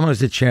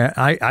was the chair.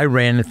 I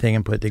ran the thing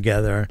and put it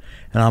together,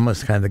 and Ahmet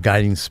was kind of the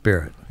guiding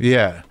spirit.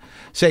 Yeah.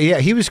 So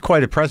he was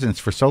quite a presence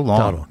for so long.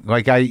 Total.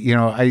 Like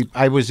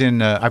I was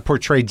in I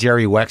portrayed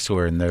Jerry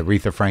Wexler in the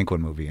Aretha Franklin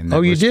movie. In the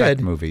Respect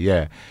did? movie,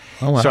 yeah.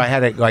 Oh, wow. So I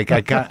had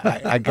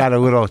I got a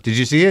little. Did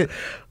you see it?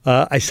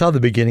 I saw the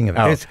beginning of it.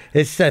 Oh.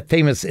 It's that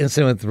famous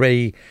incident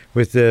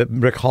with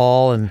Rick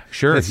Hall and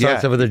it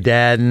starts over their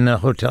dad in a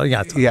hotel.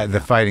 Yeah, the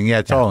fighting. Yeah,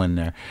 it's all in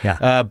there.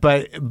 Yeah.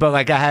 But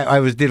like I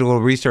did a little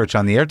research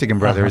on the Ertegun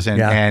brothers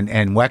and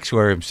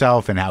Wexler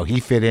himself and how he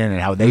fit in and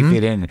how they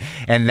fit in,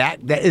 and that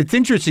it's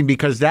interesting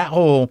because that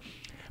whole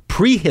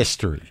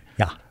prehistory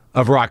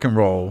of rock and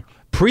roll.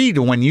 Pre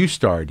to when you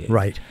started.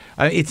 Right.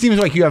 It seems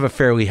like you have a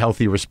fairly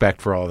healthy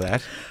respect for all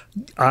that.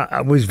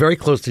 I was very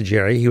close to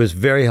Jerry. He was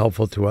very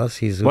helpful to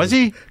us. Was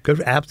he?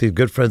 Absolutely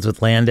good friends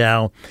with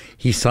Landau.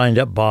 He signed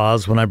up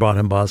Boz when I brought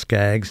him Boz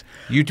Skaggs.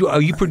 You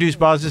produced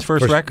Boz's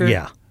first record?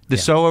 Yeah. The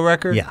solo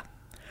record? Yeah.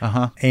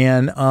 Uh-huh.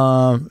 And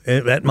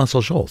at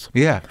Muscle Shoals.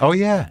 Yeah. Oh,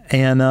 yeah.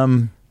 And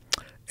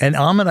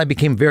Ahmet I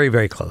became very,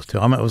 very close to.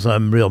 Ahmet was a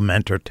real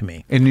mentor to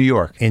me. In New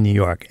York? In New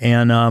York.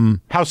 And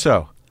how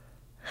so?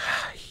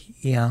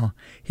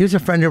 He was a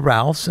friend of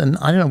Ralph's, and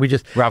I don't know, we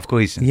just... Ralph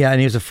Gleason. Yeah,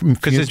 and he was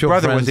because his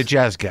brother was a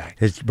jazz guy.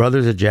 His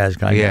brother's a jazz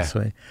guy, yes.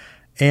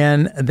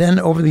 And then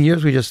over the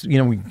years, we just,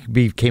 we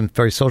became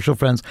very social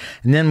friends.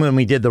 And then when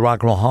we did the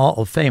Rock and Roll Hall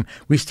of Fame,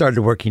 we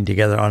started working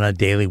together on a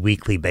daily,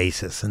 weekly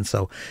basis. And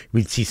so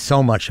we'd see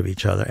so much of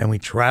each other, and we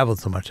traveled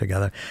so much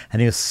together.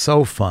 And he was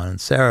so fun,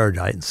 and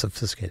erudite, and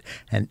sophisticated,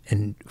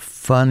 and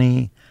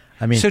funny.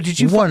 I mean, so did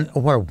you what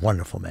a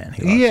wonderful man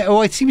he was. Yeah,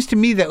 well, it seems to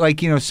me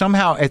that,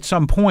 somehow at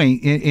some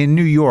point in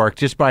New York,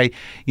 just by,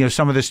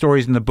 some of the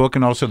stories in the book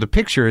and also the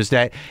pictures,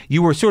 that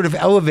you were sort of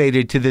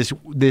elevated to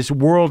this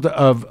world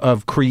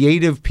of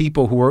creative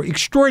people who were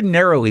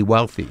extraordinarily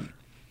wealthy.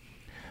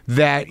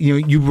 That,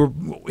 you were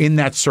in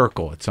that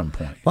circle at some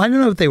point. Well, I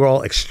don't know if they were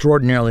all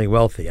extraordinarily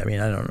wealthy. I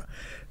mean, I don't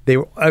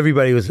know.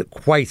 Everybody was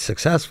quite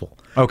successful.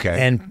 Okay.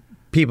 And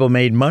people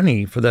made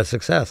money for their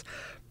success.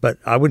 But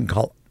I wouldn't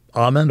call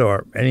Ahmet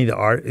or any of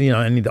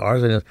the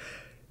artists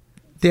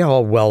they're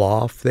all well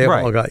off. They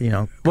Right. all got,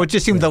 Well, it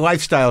just seemed the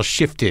lifestyle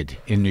shifted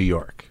in New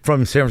York.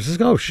 from San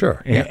Francisco. Oh,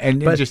 sure. Yeah.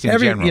 And but just in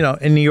general.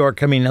 in New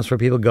York, I mean, that's where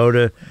people go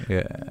to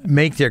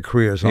make their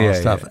careers and all that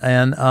Yeah, stuff.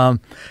 And,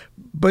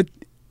 but,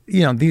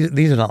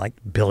 these are not like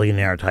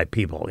billionaire type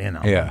people,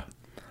 Yeah.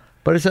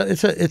 But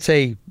it's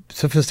a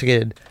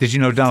sophisticated. Did you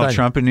know Donald side.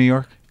 Trump in New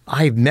York?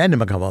 I've met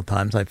him a couple of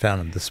times. I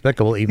found him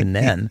despicable even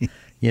then.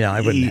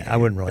 I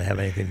wouldn't really have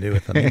anything to do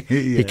with him.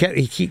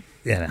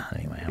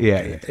 Anyway.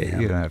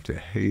 You don't have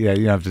to. Yeah,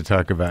 you don't have to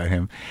talk about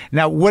him.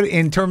 Now, what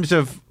in terms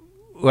of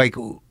like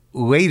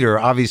later?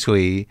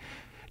 Obviously,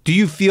 do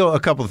you feel a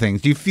couple of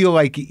things? Do you feel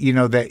like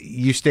that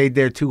you stayed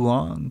there too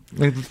long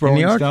with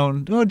Rolling New York?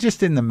 Stone? Well,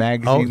 just in the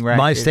magazine. Oh,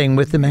 my staying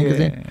with the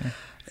magazine. Yeah.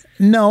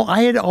 No,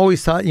 I had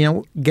always thought,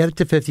 get it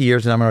to 50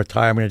 years and I'm going to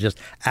retire. I'm going to just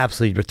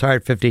absolutely retire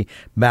at 50,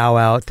 bow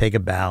out, take a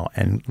bow,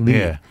 and leave.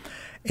 Yeah.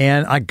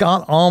 And I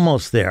got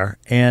almost there,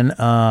 and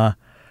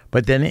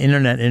but then the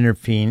internet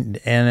intervened,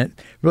 and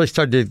it really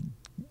started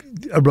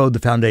to erode the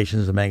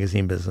foundations of the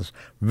magazine business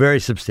very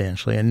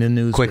substantially, and the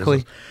news Quickly?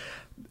 business.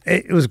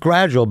 It was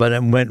gradual, but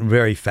it went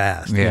very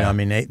fast. Yeah. I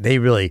mean, they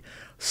really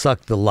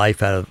sucked the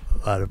life out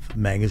of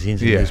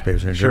magazines and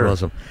newspapers and sure.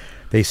 journalism.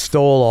 They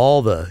stole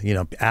all the,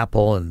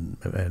 Apple and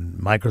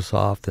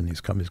Microsoft and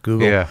these companies,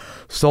 Google,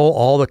 stole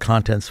all the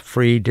contents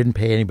free, didn't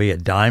pay anybody a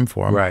dime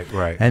for them.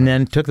 Right. And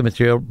then took the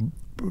material,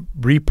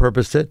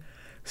 repurposed it,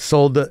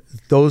 sold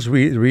those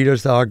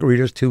readers, the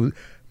readers, to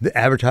the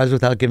advertiser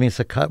without giving us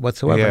a cut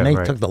whatsoever. Yeah, and they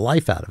right. took the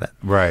life out of it.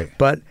 Right.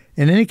 But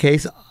in any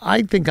case,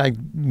 I think I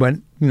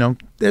went,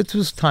 it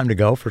was time to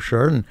go for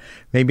sure. And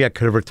maybe I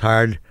could have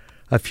retired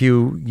a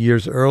few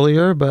years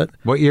earlier, but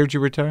What year did you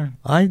retire?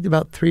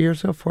 about 4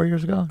 years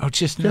ago. Oh,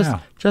 just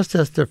now. Just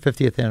as their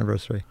 50th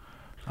anniversary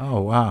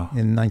Oh, wow.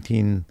 in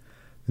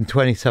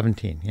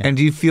 2017. Yeah. And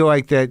do you feel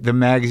like that the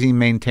magazine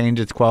maintained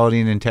its quality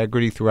and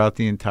integrity throughout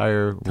the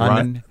entire Time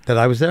run? that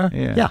I was there?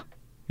 Yeah.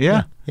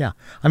 Yeah.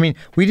 I mean,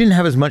 we didn't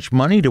have as much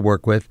money to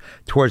work with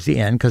towards the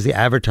end because the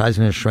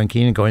advertising is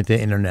shrinking and going to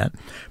the internet,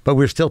 but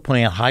we're still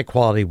putting out high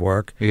quality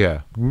work.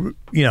 Yeah.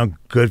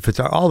 Good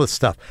photography, all this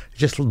stuff,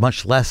 just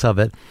much less of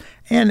it.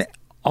 And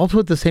also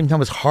at the same time, it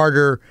was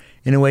harder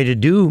in a way to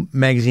do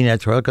magazine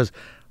editorial because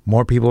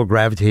more people were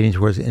gravitating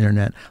towards the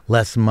internet,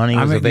 less money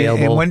was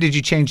available. And when did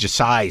you change the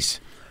size?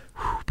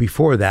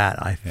 Before that,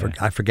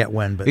 I forget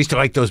when, but I used to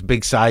like those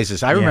big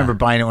sizes. I remember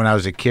buying it when I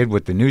was a kid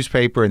with the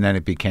newspaper, and then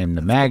it became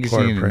the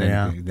magazine,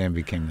 and then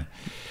became the...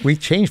 we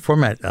changed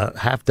format a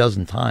half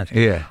dozen times.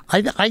 Yeah.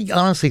 I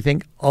honestly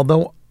think,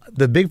 although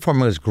the big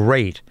format was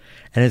great,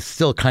 and it's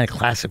still kind of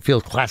classic,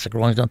 feels classic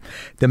Rolling Stone,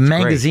 the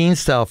magazine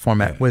style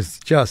format was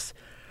just...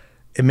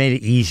 It made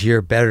it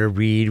easier, better to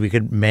read. We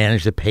could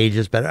manage the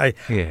pages better.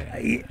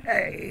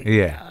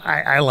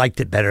 I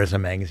liked it better as a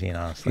magazine,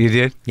 honestly. You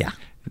did? Yeah.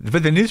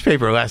 But the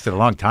newspaper lasted a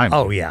long time.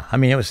 Oh, yeah. I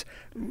mean, it was...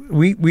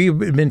 We've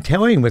been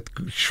toying with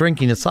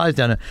shrinking the size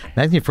down to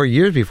magazine for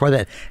years before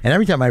that. And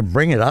every time I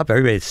bring it up,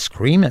 everybody'd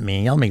scream at me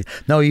and yell at me,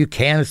 no, you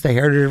can't. It's the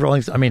heritage of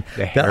Rolling Stone. I mean,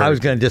 that I was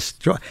going to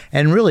destroy...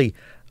 And really...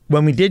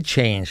 When we did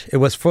change, it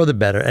was for the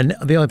better. And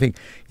the only thing,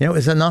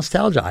 it's a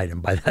nostalgia item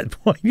by that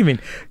point. I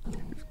mean...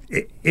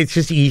 It's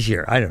just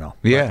easier. I don't know.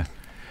 Yeah.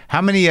 How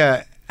many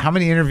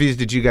interviews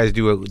did you guys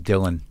do with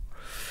Dylan?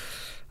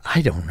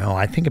 I don't know.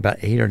 I think about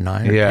 8 or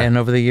 9 or 10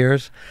 over the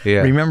years.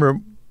 Yeah. Remember,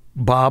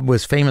 Bob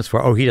was famous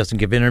for, he doesn't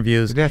give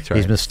interviews. That's right.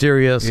 He's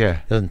mysterious. Yeah.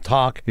 Doesn't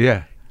talk.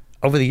 Yeah.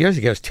 Over the years,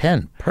 he gives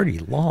 10 pretty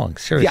long,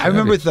 serious Yeah, I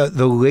remember interviews.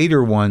 the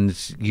later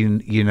ones,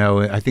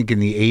 I think in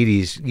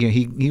the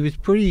 80s, he was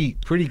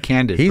pretty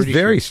candid. He's pretty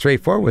very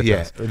straightforward with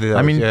us.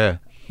 I mean,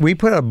 we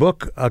put out a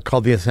book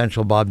called The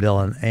Essential Bob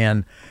Dylan,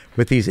 and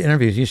with these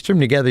interviews, you string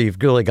them together,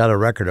 you've really got a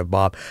record of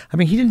Bob. I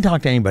mean, he didn't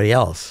talk to anybody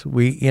else.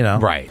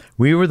 Right.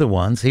 We were the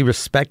ones. He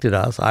respected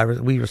us.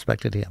 We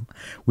respected him.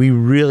 We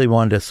really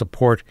wanted to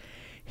support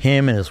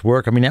him and his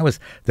work. I mean, that was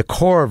the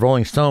core of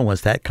Rolling Stone,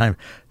 was that kind of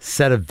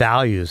set of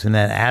values and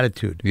that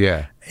attitude.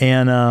 Yeah.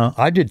 And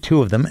I did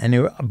 2 of them,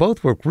 and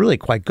both were really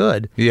quite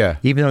good. Yeah.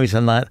 Even though he's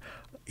not,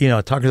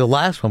 talking to the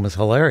last one was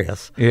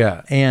hilarious.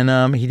 Yeah.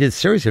 And he did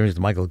series interviews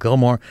with Michael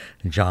Gilmore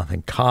and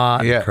Jonathan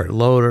Cott and Kurt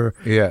Loder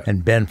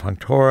and Ben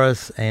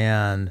Functoris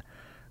and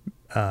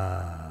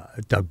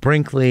Doug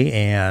Brinkley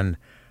and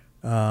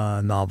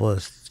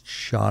novelist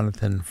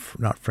Jonathan,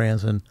 not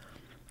Franzen,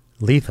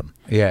 Lethem.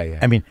 Yeah.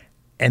 I mean,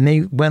 and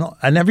they went,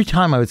 and every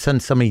time I would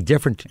send somebody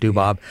different to do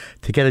Bob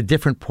to get a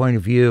different point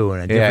of view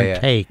and a different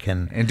take.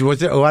 And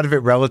was it a lot of it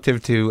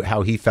relative to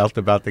how he felt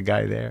about the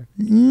guy there?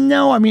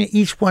 No, I mean,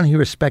 each one he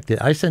respected.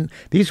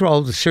 These were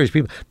all the serious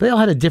people, but they all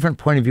had a different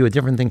point of view, a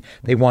different thing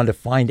they wanted to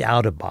find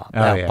out about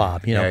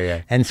Bob,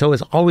 And so it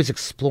was always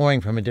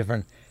exploring from a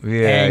different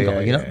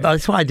angle.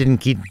 That's why I didn't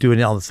keep doing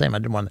it all the same. I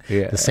didn't want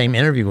the same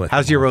interview with him.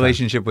 How's your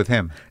relationship with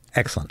him?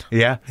 Excellent.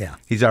 Yeah? Yeah.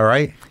 He's all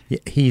right? Yeah,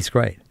 he's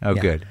great. Oh,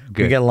 Yeah. good.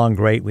 We get along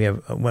great. We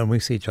have, when we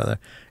see each other,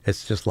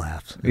 it's just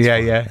laughs. It's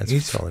fun. It's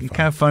He's totally fun.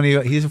 kind of funny.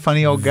 He's a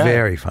funny old guy.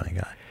 Very funny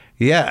guy.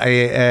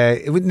 Yeah.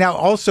 Now,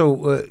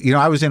 also,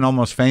 I was in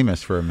Almost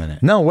Famous for a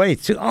minute. No,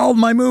 wait. All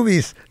my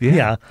movies.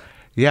 Yeah.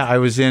 Yeah, I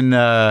was in...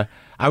 I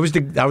I was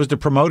the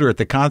promoter at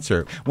the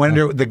concert. When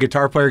the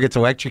guitar player gets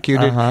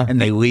electrocuted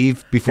and they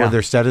leave before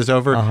their set is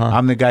over,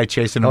 I'm the guy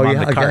chasing them on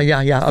the cart.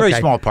 Yeah. It's a very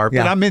small part,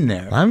 but I'm in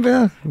there.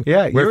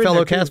 We're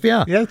fellow cast.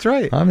 Yeah, that's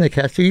right. I'm the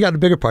cast. You got a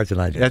bigger part than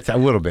I do. That's a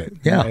little bit.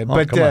 Yeah,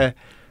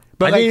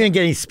 but I didn't even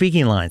get any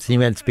speaking lines. You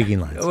had speaking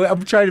lines.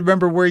 I'm trying to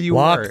remember where you were.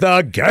 Lock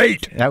the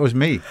gate. That was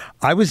me.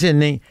 I was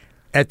in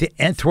at the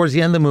end, towards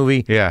the end of the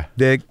movie. Yeah.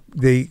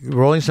 The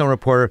Rolling Stone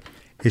reporter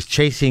is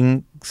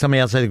chasing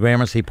somebody outside the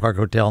Gramercy Park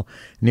Hotel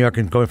in New York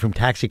and going from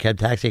taxi cab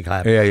to taxi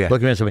cab,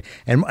 looking at somebody.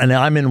 And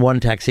I'm in one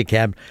taxi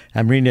cab.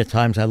 I'm reading the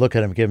Times. I look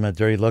at him, give him a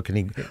dirty look, and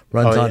he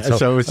runs on.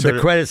 So the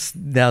credits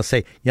now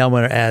say Jann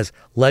Wenner as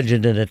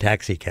legend in a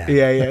taxi cab.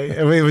 Yeah.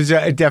 I mean, it was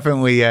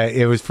definitely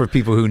it was for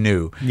people who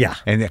knew. Yeah.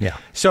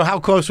 So how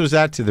close was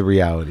that to the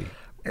reality?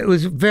 It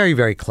was very,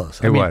 very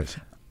close. It was.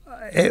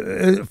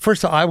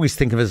 First of all, I always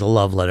think of it as a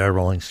love letter to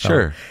Rolling Stone.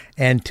 Sure.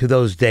 And to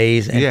those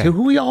days and to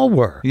who we all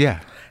were.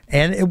 Yeah.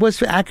 And it was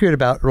accurate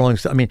about Rolling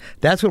Stone. I mean,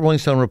 that's what Rolling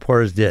Stone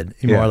reporters did,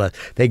 more or less.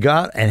 They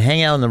got and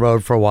hang out on the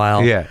road for a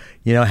while. Yeah.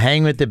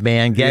 Hang with the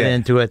band, get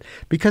into it,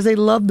 because they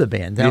loved the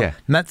band. Now, and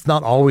that's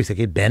not always the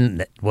case.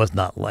 Ben was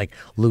not like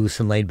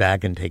loose and laid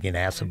back and taking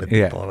acid with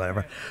people or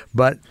whatever.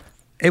 But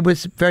it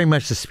was very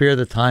much the spirit of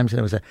the times, and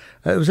it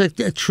was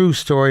a true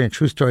story, and a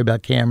true story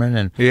about Cameron.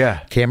 And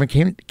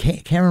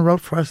Cameron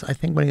wrote for us, I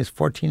think, when he was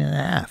 14 and a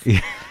half.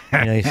 Yeah.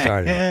 He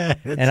started.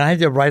 And I had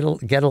to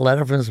get a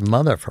letter from his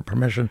mother for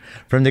permission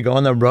for him to go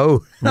on the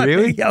road.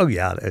 Really? Oh,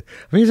 yeah. I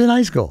mean, he's in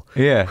high school.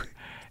 Yeah.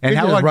 And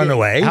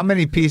away. How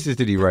many pieces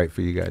did he write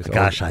for you guys?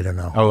 Gosh, I don't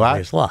know. A lot?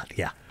 There's a lot,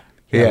 yeah.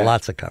 He had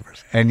lots of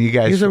covers. And you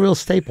guys... He was a real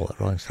staple at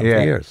Rolling Stone for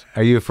years.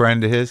 Are you a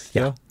friend of his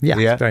still?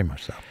 Yeah, very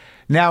much so.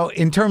 Now,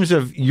 in terms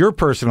of your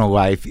personal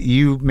life,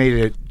 you made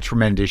a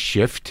tremendous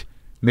shift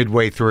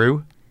midway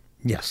through.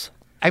 Yes.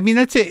 I mean,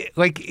 that's it.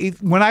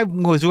 When I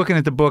was looking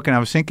at the book and I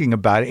was thinking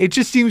about it, it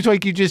just seems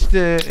like you just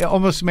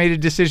almost made a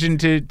decision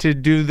to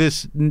do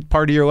this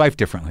part of your life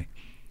differently.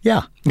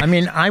 Yeah. I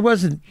mean, I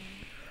wasn't,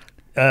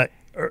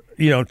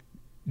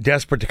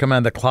 desperate to come out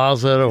of the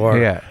closet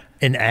or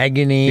in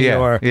agony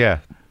or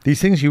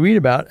these things you read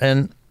about.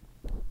 And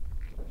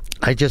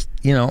I just,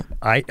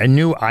 I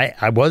knew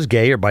I was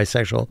gay or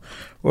bisexual,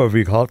 whatever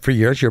you call it, for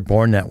years. You're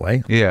born that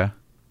way. Yeah.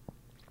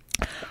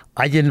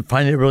 I didn't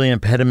find it really an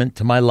impediment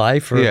to my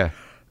life or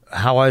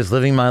how I was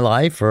living my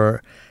life.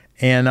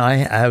 And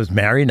I was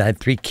married and I had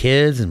 3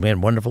 kids and we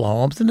had wonderful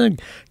homes and then,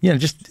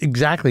 just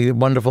exactly a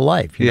wonderful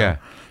life. You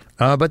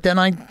know? But then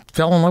I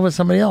fell in love with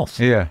somebody else.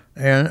 Yeah.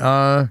 And,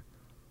 and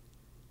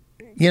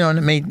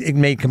it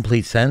made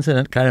complete sense, and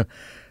it kind of,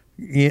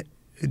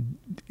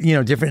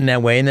 different in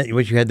that way, in that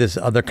which you had this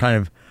other kind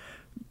of,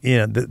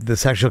 the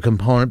sexual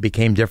component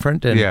became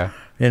different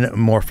and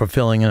more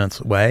fulfilling in its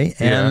way,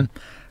 and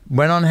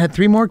went on and had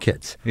 3 more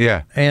kids.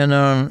 Yeah. And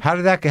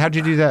how'd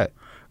you do that?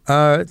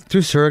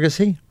 Through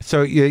surrogacy.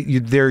 So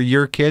they're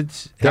your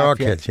kids? They're our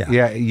kids. Yeah.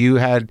 Yeah. You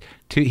had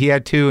 2. He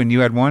had 2, and you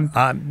had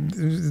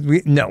 1.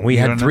 We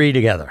had 3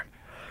 together.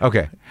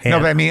 Okay. No,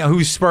 but I mean,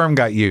 whose sperm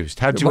got used?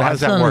 How's that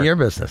work? None of your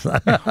business.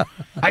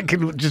 I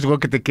could just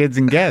look at the kids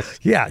and guess.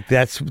 Yeah,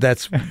 that's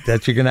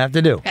what you're gonna have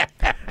to do.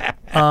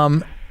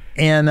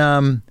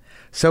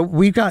 So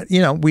we've got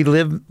we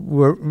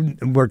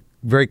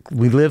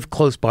live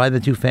close by the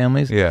 2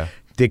 families. Yeah.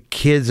 The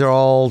kids are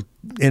all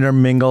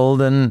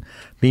intermingled and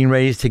being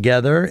raised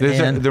together.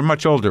 They're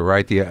much older,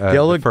 right? The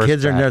older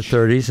kids are in their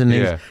 30s, and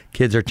these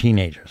kids are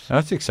teenagers.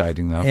 That's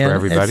exciting, though, for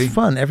everybody. It's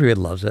fun. Everybody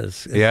loves it.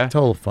 It's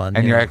total fun.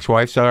 And your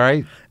ex-wife's all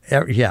right?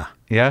 Yeah.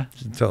 Yeah?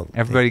 So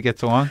everybody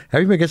gets along?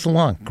 Everybody gets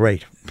along.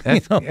 Great.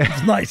 It's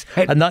nice.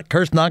 I'm not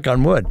cursed, knock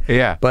on wood.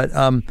 Yeah. But,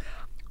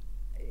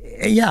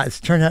 it's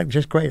turned out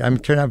just great. I'm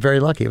turned out very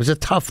lucky. It was a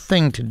tough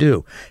thing to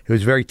do. It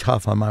was very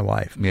tough on my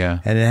wife. Yeah.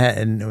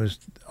 And it was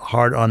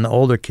hard on the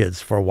older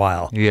kids for a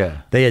while.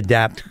 Yeah. They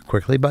adapt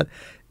quickly, but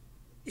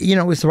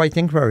it was the right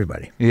thing for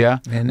everybody. Yeah.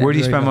 And where do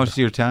you spend most of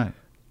your time?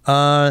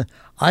 I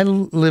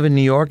live in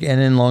New York and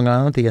in Long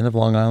Island, at the end of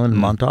Long Island, in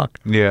Montauk.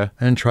 Yeah.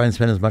 And try and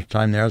spend as much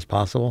time there as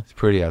possible. It's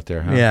pretty out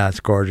there, huh? Yeah, it's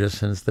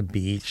gorgeous, and it's the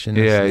beach, and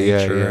it's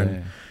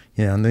nature.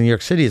 And New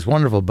York City is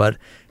wonderful, but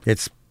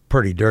it's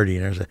pretty dirty.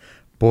 And there's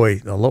the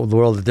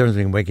world, the difference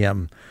between waking up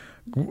in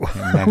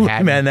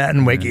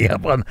Manhattan, waking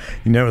up on,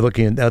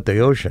 looking out the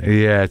ocean.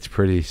 Yeah, it's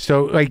pretty.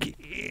 So,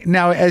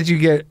 now as you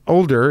get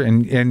older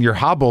and you're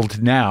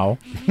hobbled now,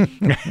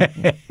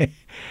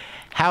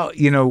 how,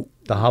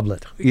 The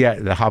hoblet. Yeah,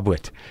 the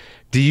hoblet.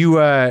 Do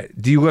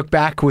you look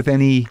back with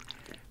any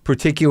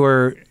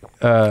particular,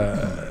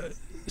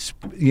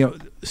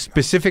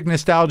 specific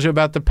nostalgia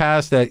about the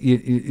past? That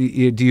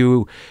do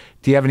you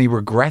have any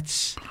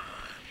regrets?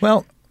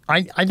 Well,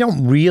 I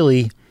don't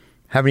really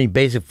have any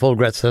basic full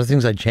regrets. There's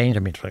things I'd change. I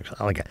mean,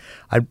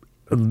 I'd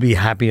be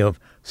happy to have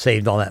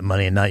saved all that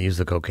money and not used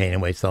the cocaine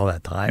and wasted all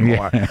that time.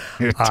 Yeah.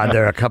 Or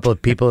there are a couple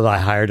of people that I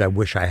hired I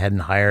wish I hadn't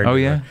hired. Oh,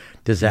 yeah?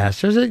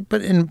 Disasters.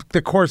 But in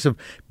the course of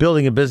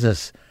building a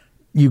business,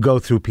 you go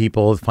through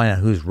people to find out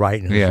who's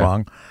right and who's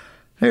wrong.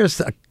 There's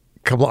a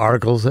couple of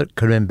articles that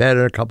could have been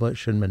better, a couple that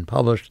shouldn't have been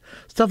published,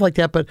 stuff like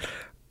that. But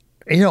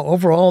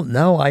Overall,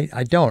 no,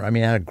 I don't. I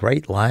mean, I had a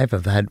great life.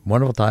 I've had a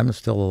wonderful time. I'm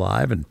still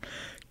alive and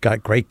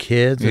got great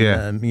kids.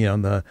 And,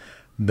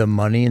 the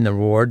money and the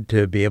reward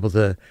to be able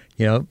to,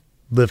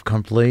 live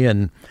comfortably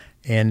and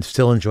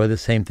still enjoy the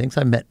same things.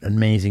 I met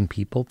amazing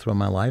people through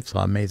my life,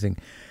 saw amazing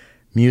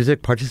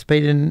music,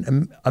 participated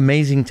in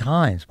amazing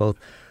times, both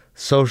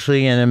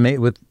socially and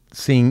with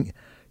seeing,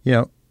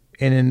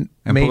 in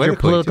major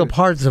political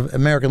parts of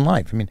American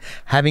life. I mean,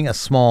 having a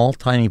small,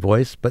 tiny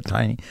voice, but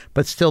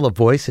still a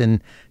voice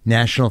in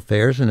national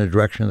affairs in the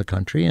direction of the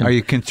country. And, are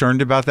you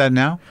concerned about that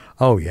now?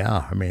 Oh,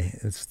 yeah. I mean,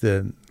 it's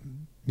the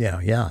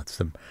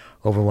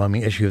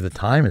overwhelming issue of the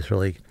time is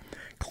really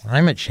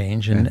climate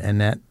change,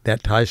 and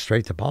that ties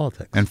straight to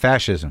politics. And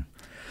fascism.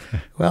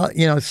 Well,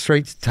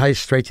 it ties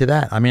straight to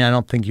that. I mean, I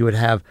don't think you would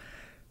have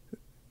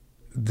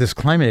this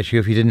climate issue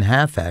if you didn't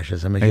have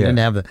fascism, if you didn't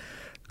have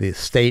the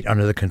state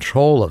under the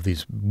control of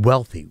these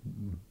wealthy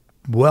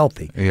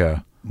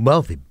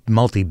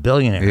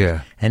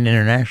multi-billionaires and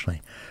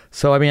internationally.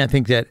 So, I mean, I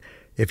think that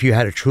if you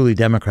had a truly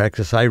democratic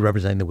society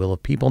representing the will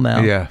of people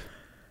now,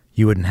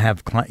 we would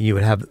have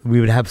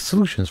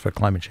solutions for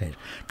climate change,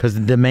 because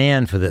the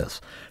demand for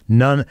this,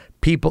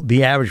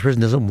 the average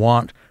person doesn't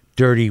want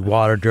dirty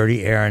water,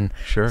 dirty air, and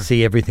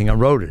see everything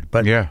eroded.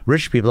 But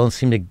rich people don't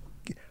seem to.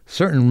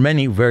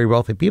 Many very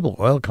wealthy people,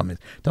 oil companies,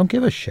 don't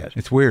give a shit.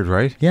 It's weird,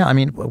 right? Yeah, I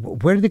mean,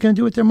 where are they going to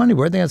do with their money?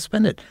 Where are they going to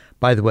spend it?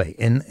 By the way,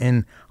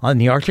 on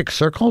the Arctic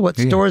Circle, what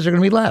stores are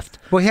going to be left?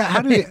 Well, yeah.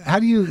 How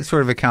do you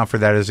sort of account for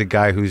that as a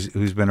guy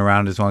who's been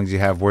around as long as you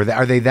have?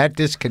 Are they that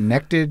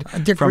disconnected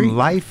from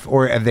life,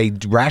 or have they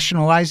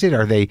rationalized it?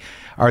 Are they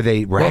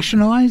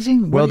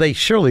rationalizing? Well, they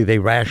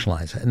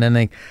rationalize it, and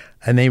then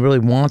they really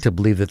want to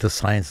believe that the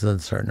science is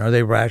uncertain, or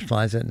they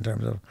rationalize it in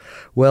terms of,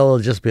 well, it'll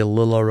just be a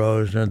little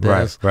erosion or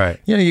this. Right.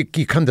 You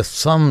come to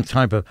some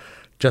type of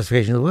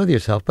justification with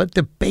yourself, but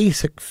the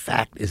basic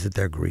fact is that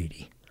they're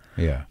greedy.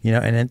 Yeah.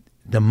 And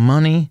the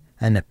money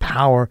and the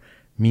power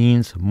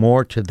means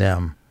more to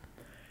them.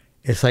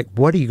 It's like,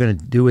 what are you going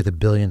to do with $1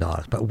 billion?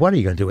 But what are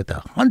you going to do with the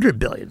 $100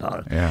 billion?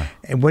 Yeah.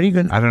 And what are you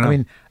going to? I don't know. I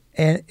mean,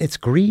 and it's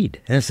greed,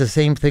 and it's the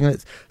same thing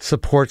that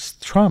supports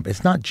Trump.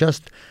 It's not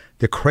just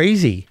the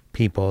crazy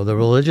people, the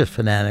religious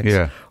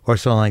fanatics, or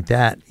something like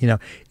that.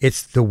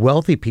 It's the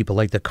wealthy people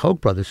like the Koch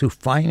brothers who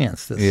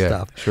finance this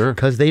stuff. Sure.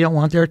 Because they don't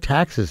want their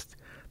taxes.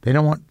 They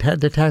don't want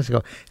their taxes to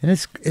go. And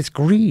it's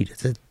greed.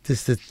 It's a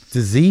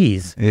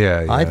disease.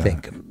 I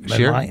think, in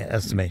my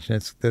estimation,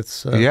 it's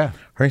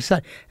hurting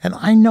society. And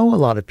I know a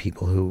lot of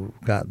people who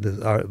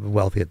are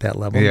wealthy at that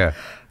level. Yeah.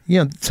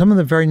 Some of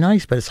them are very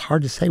nice, but it's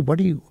hard to say.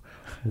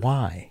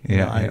 Why?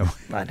 I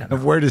don't know.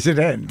 Where does it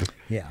end?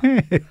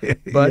 Yeah.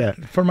 But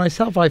for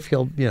myself, I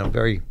feel,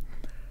 very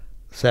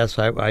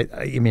satisfied.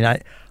 I mean,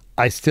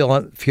 I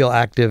still feel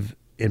active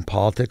in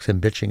politics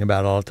and bitching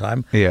about it all the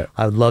time. Yeah.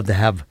 I would love to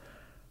have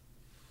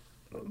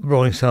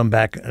Rolling Stone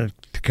back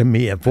to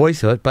be a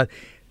voice of it, but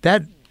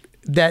that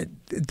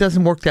it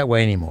doesn't work that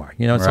way anymore.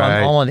 It's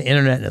all on the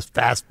internet, and it's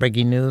fast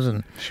breaking news,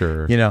 and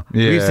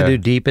we used to do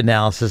deep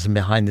analysis and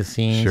behind the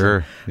scenes.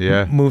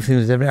 Move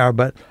things every hour,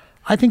 but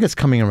I think it's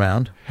coming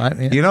around.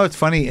 It's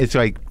funny. It's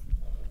like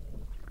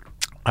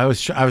I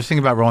was thinking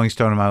about Rolling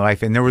Stone in my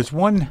life, and there was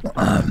one.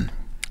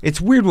 It's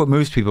weird what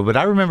moves people, but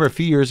I remember a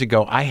few years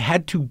ago I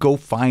had to go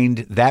find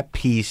that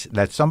piece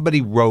that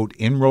somebody wrote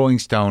in Rolling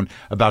Stone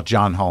about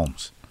John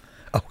Holmes.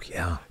 Oh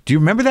yeah. Do you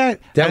remember that?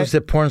 That was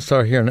the porn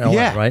star here in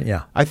LA, right?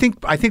 Yeah. I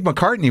think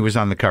McCartney was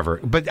on the cover,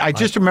 but I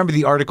just remember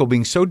the article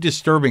being so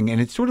disturbing,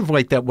 and it's sort of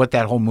like what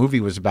that whole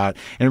movie was about,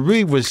 and it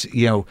really was,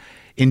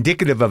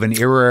 indicative of an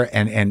era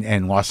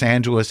and Los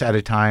Angeles at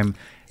a time.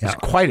 It was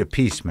quite a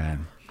piece,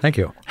 man. Thank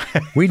you.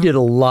 We did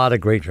a lot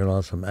of great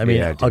journalism. I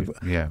mean,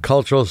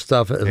 cultural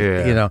stuff,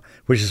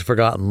 which is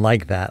forgotten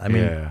like that. I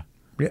mean,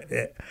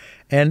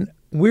 and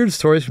weird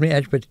stories from the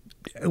edge, but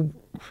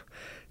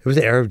it was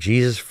the era of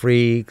Jesus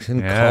freaks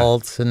and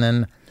cults, and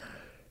then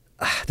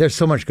there's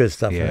so much good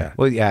stuff in there.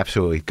 Well, yeah,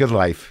 absolutely. Good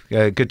life.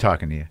 Good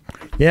talking to you.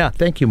 Yeah,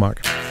 thank you,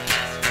 Mark.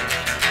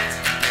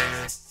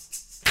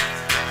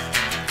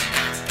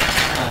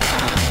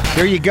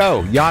 There you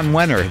go. Jann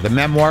Wenner, the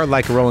memoir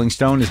Like a Rolling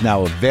Stone, is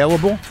now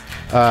available.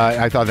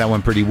 I thought that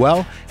went pretty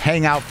well.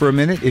 Hang out for a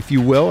minute, if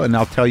you will, and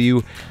I'll tell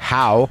you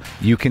how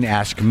you can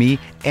ask me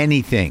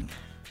anything.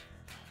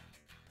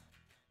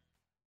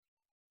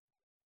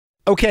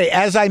 Okay,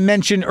 as I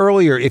mentioned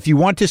earlier, if you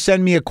want to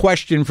send me a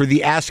question for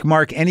the Ask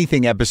Mark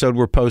Anything episode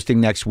we're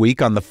posting next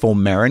week on the Full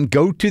Marin,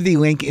 go to the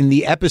link in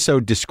the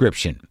episode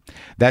description.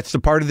 That's the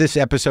part of this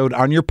episode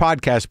on your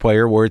podcast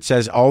player where it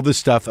says all the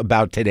stuff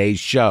about today's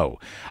show.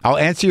 I'll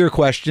answer your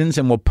questions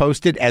and we'll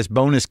post it as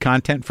bonus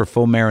content for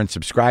Full Marin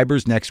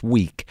subscribers next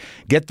week.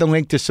 Get the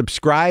link to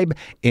subscribe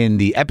in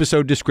the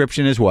episode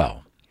description as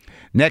well.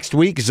 Next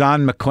week,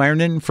 Zahn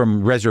McClarnon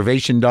from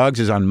Reservation Dogs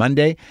is on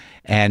Monday,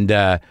 and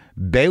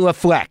Bela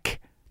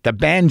Fleck, the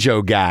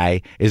banjo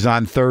guy, is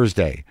on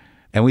Thursday.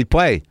 And we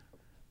play.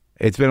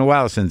 It's been a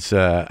while since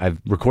I've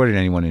recorded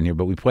anyone in here,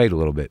 but we played a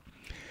little bit.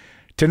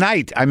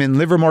 Tonight, I'm in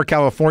Livermore,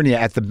 California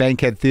at the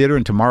Bankhead Theater,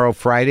 and tomorrow,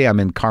 Friday, I'm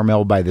in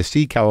Carmel by the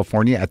Sea,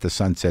 California at the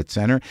Sunset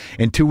Center.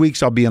 In 2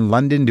 weeks, I'll be in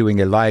London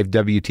doing a live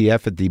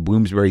WTF at the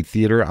Bloomsbury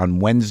Theater on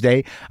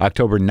Wednesday,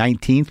 October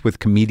 19th, with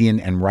comedian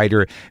and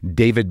writer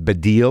David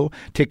Baddiel.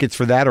 Tickets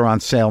for that are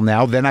on sale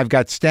now. Then I've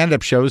got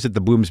stand-up shows at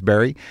the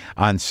Bloomsbury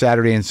on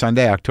Saturday and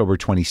Sunday, October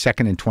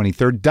 22nd and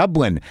 23rd.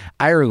 Dublin,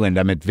 Ireland,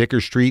 I'm at Vicar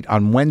Street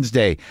on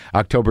Wednesday,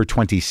 October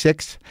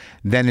 26th.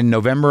 Then in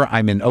November,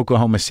 I'm in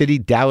Oklahoma City,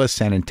 Dallas,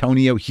 San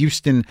Antonio,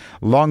 Houston,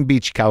 Long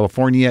Beach,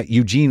 California,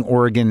 Eugene,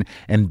 Oregon,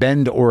 and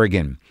Bend,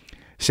 Oregon.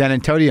 San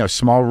Antonio,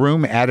 small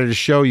room, added a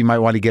show. You might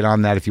want to get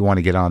on that if you want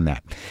to get on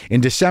that.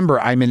 In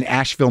December, I'm in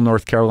Asheville,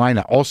 North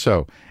Carolina.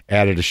 Also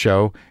added a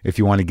show. If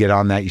you want to get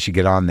on that, you should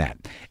get on that.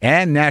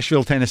 And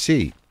Nashville,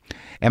 Tennessee.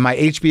 And my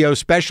HBO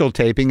special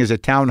taping is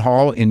at Town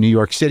Hall in New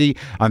York City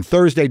on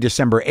Thursday,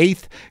 December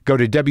 8th. Go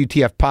to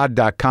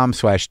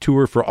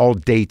WTFpod.com/tour for all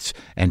dates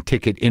and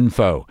ticket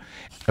info.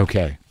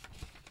 Okay,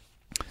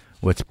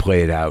 let's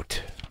play it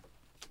out.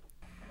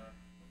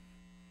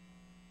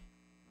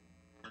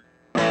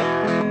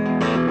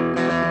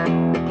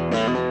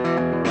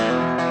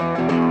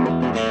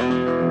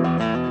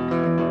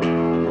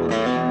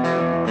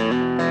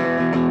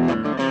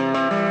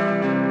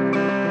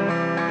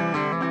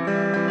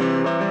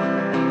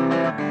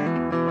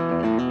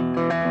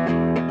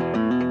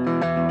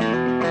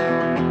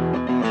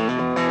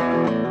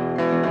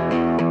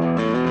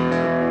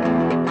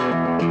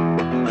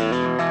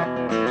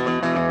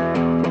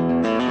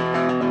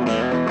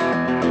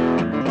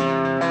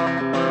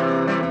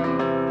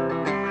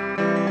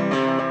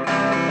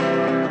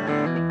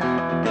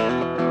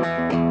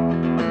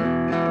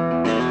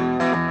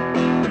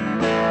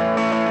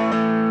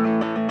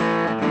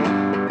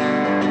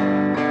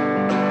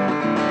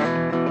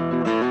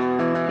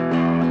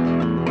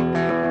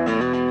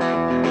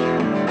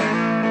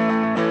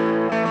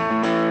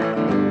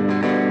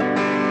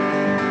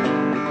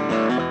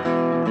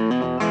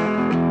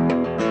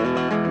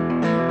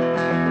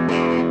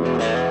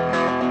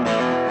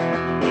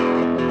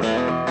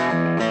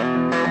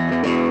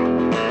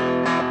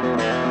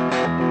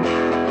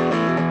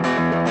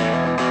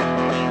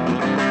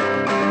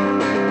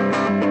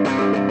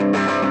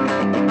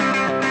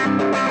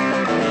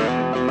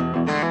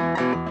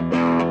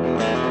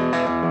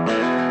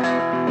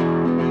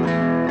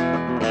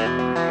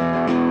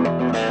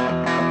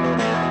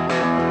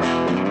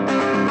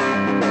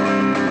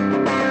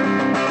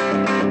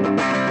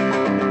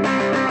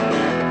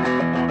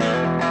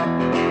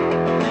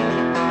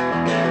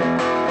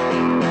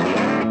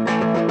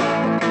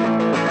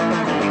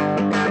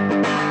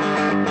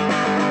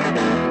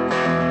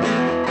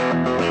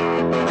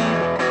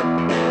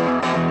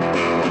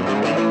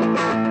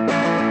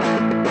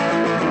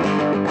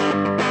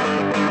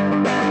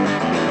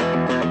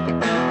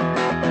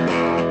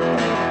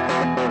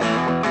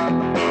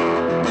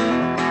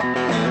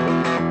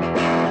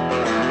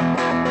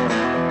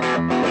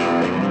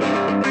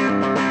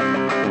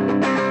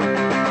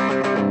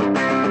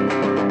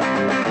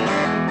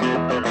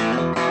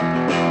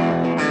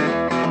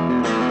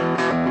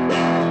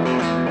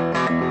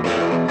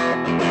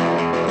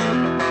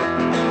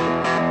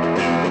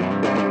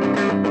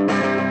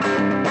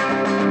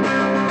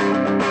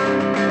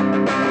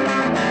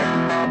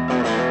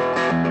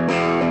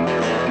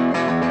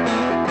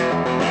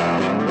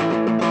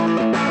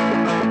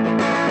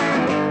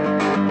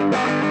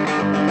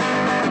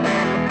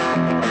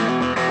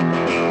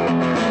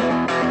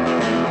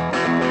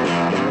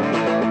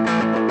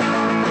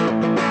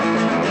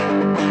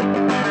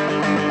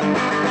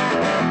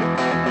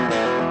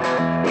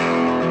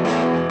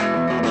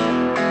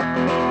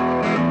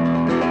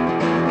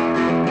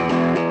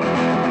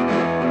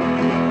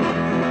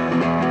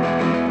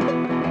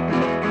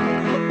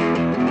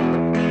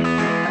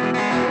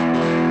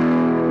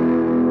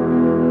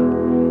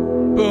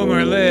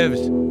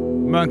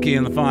 Monkey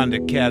and the Fonda,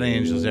 cat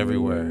angels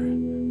everywhere.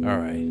 All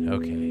right,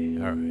 okay,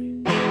 all right.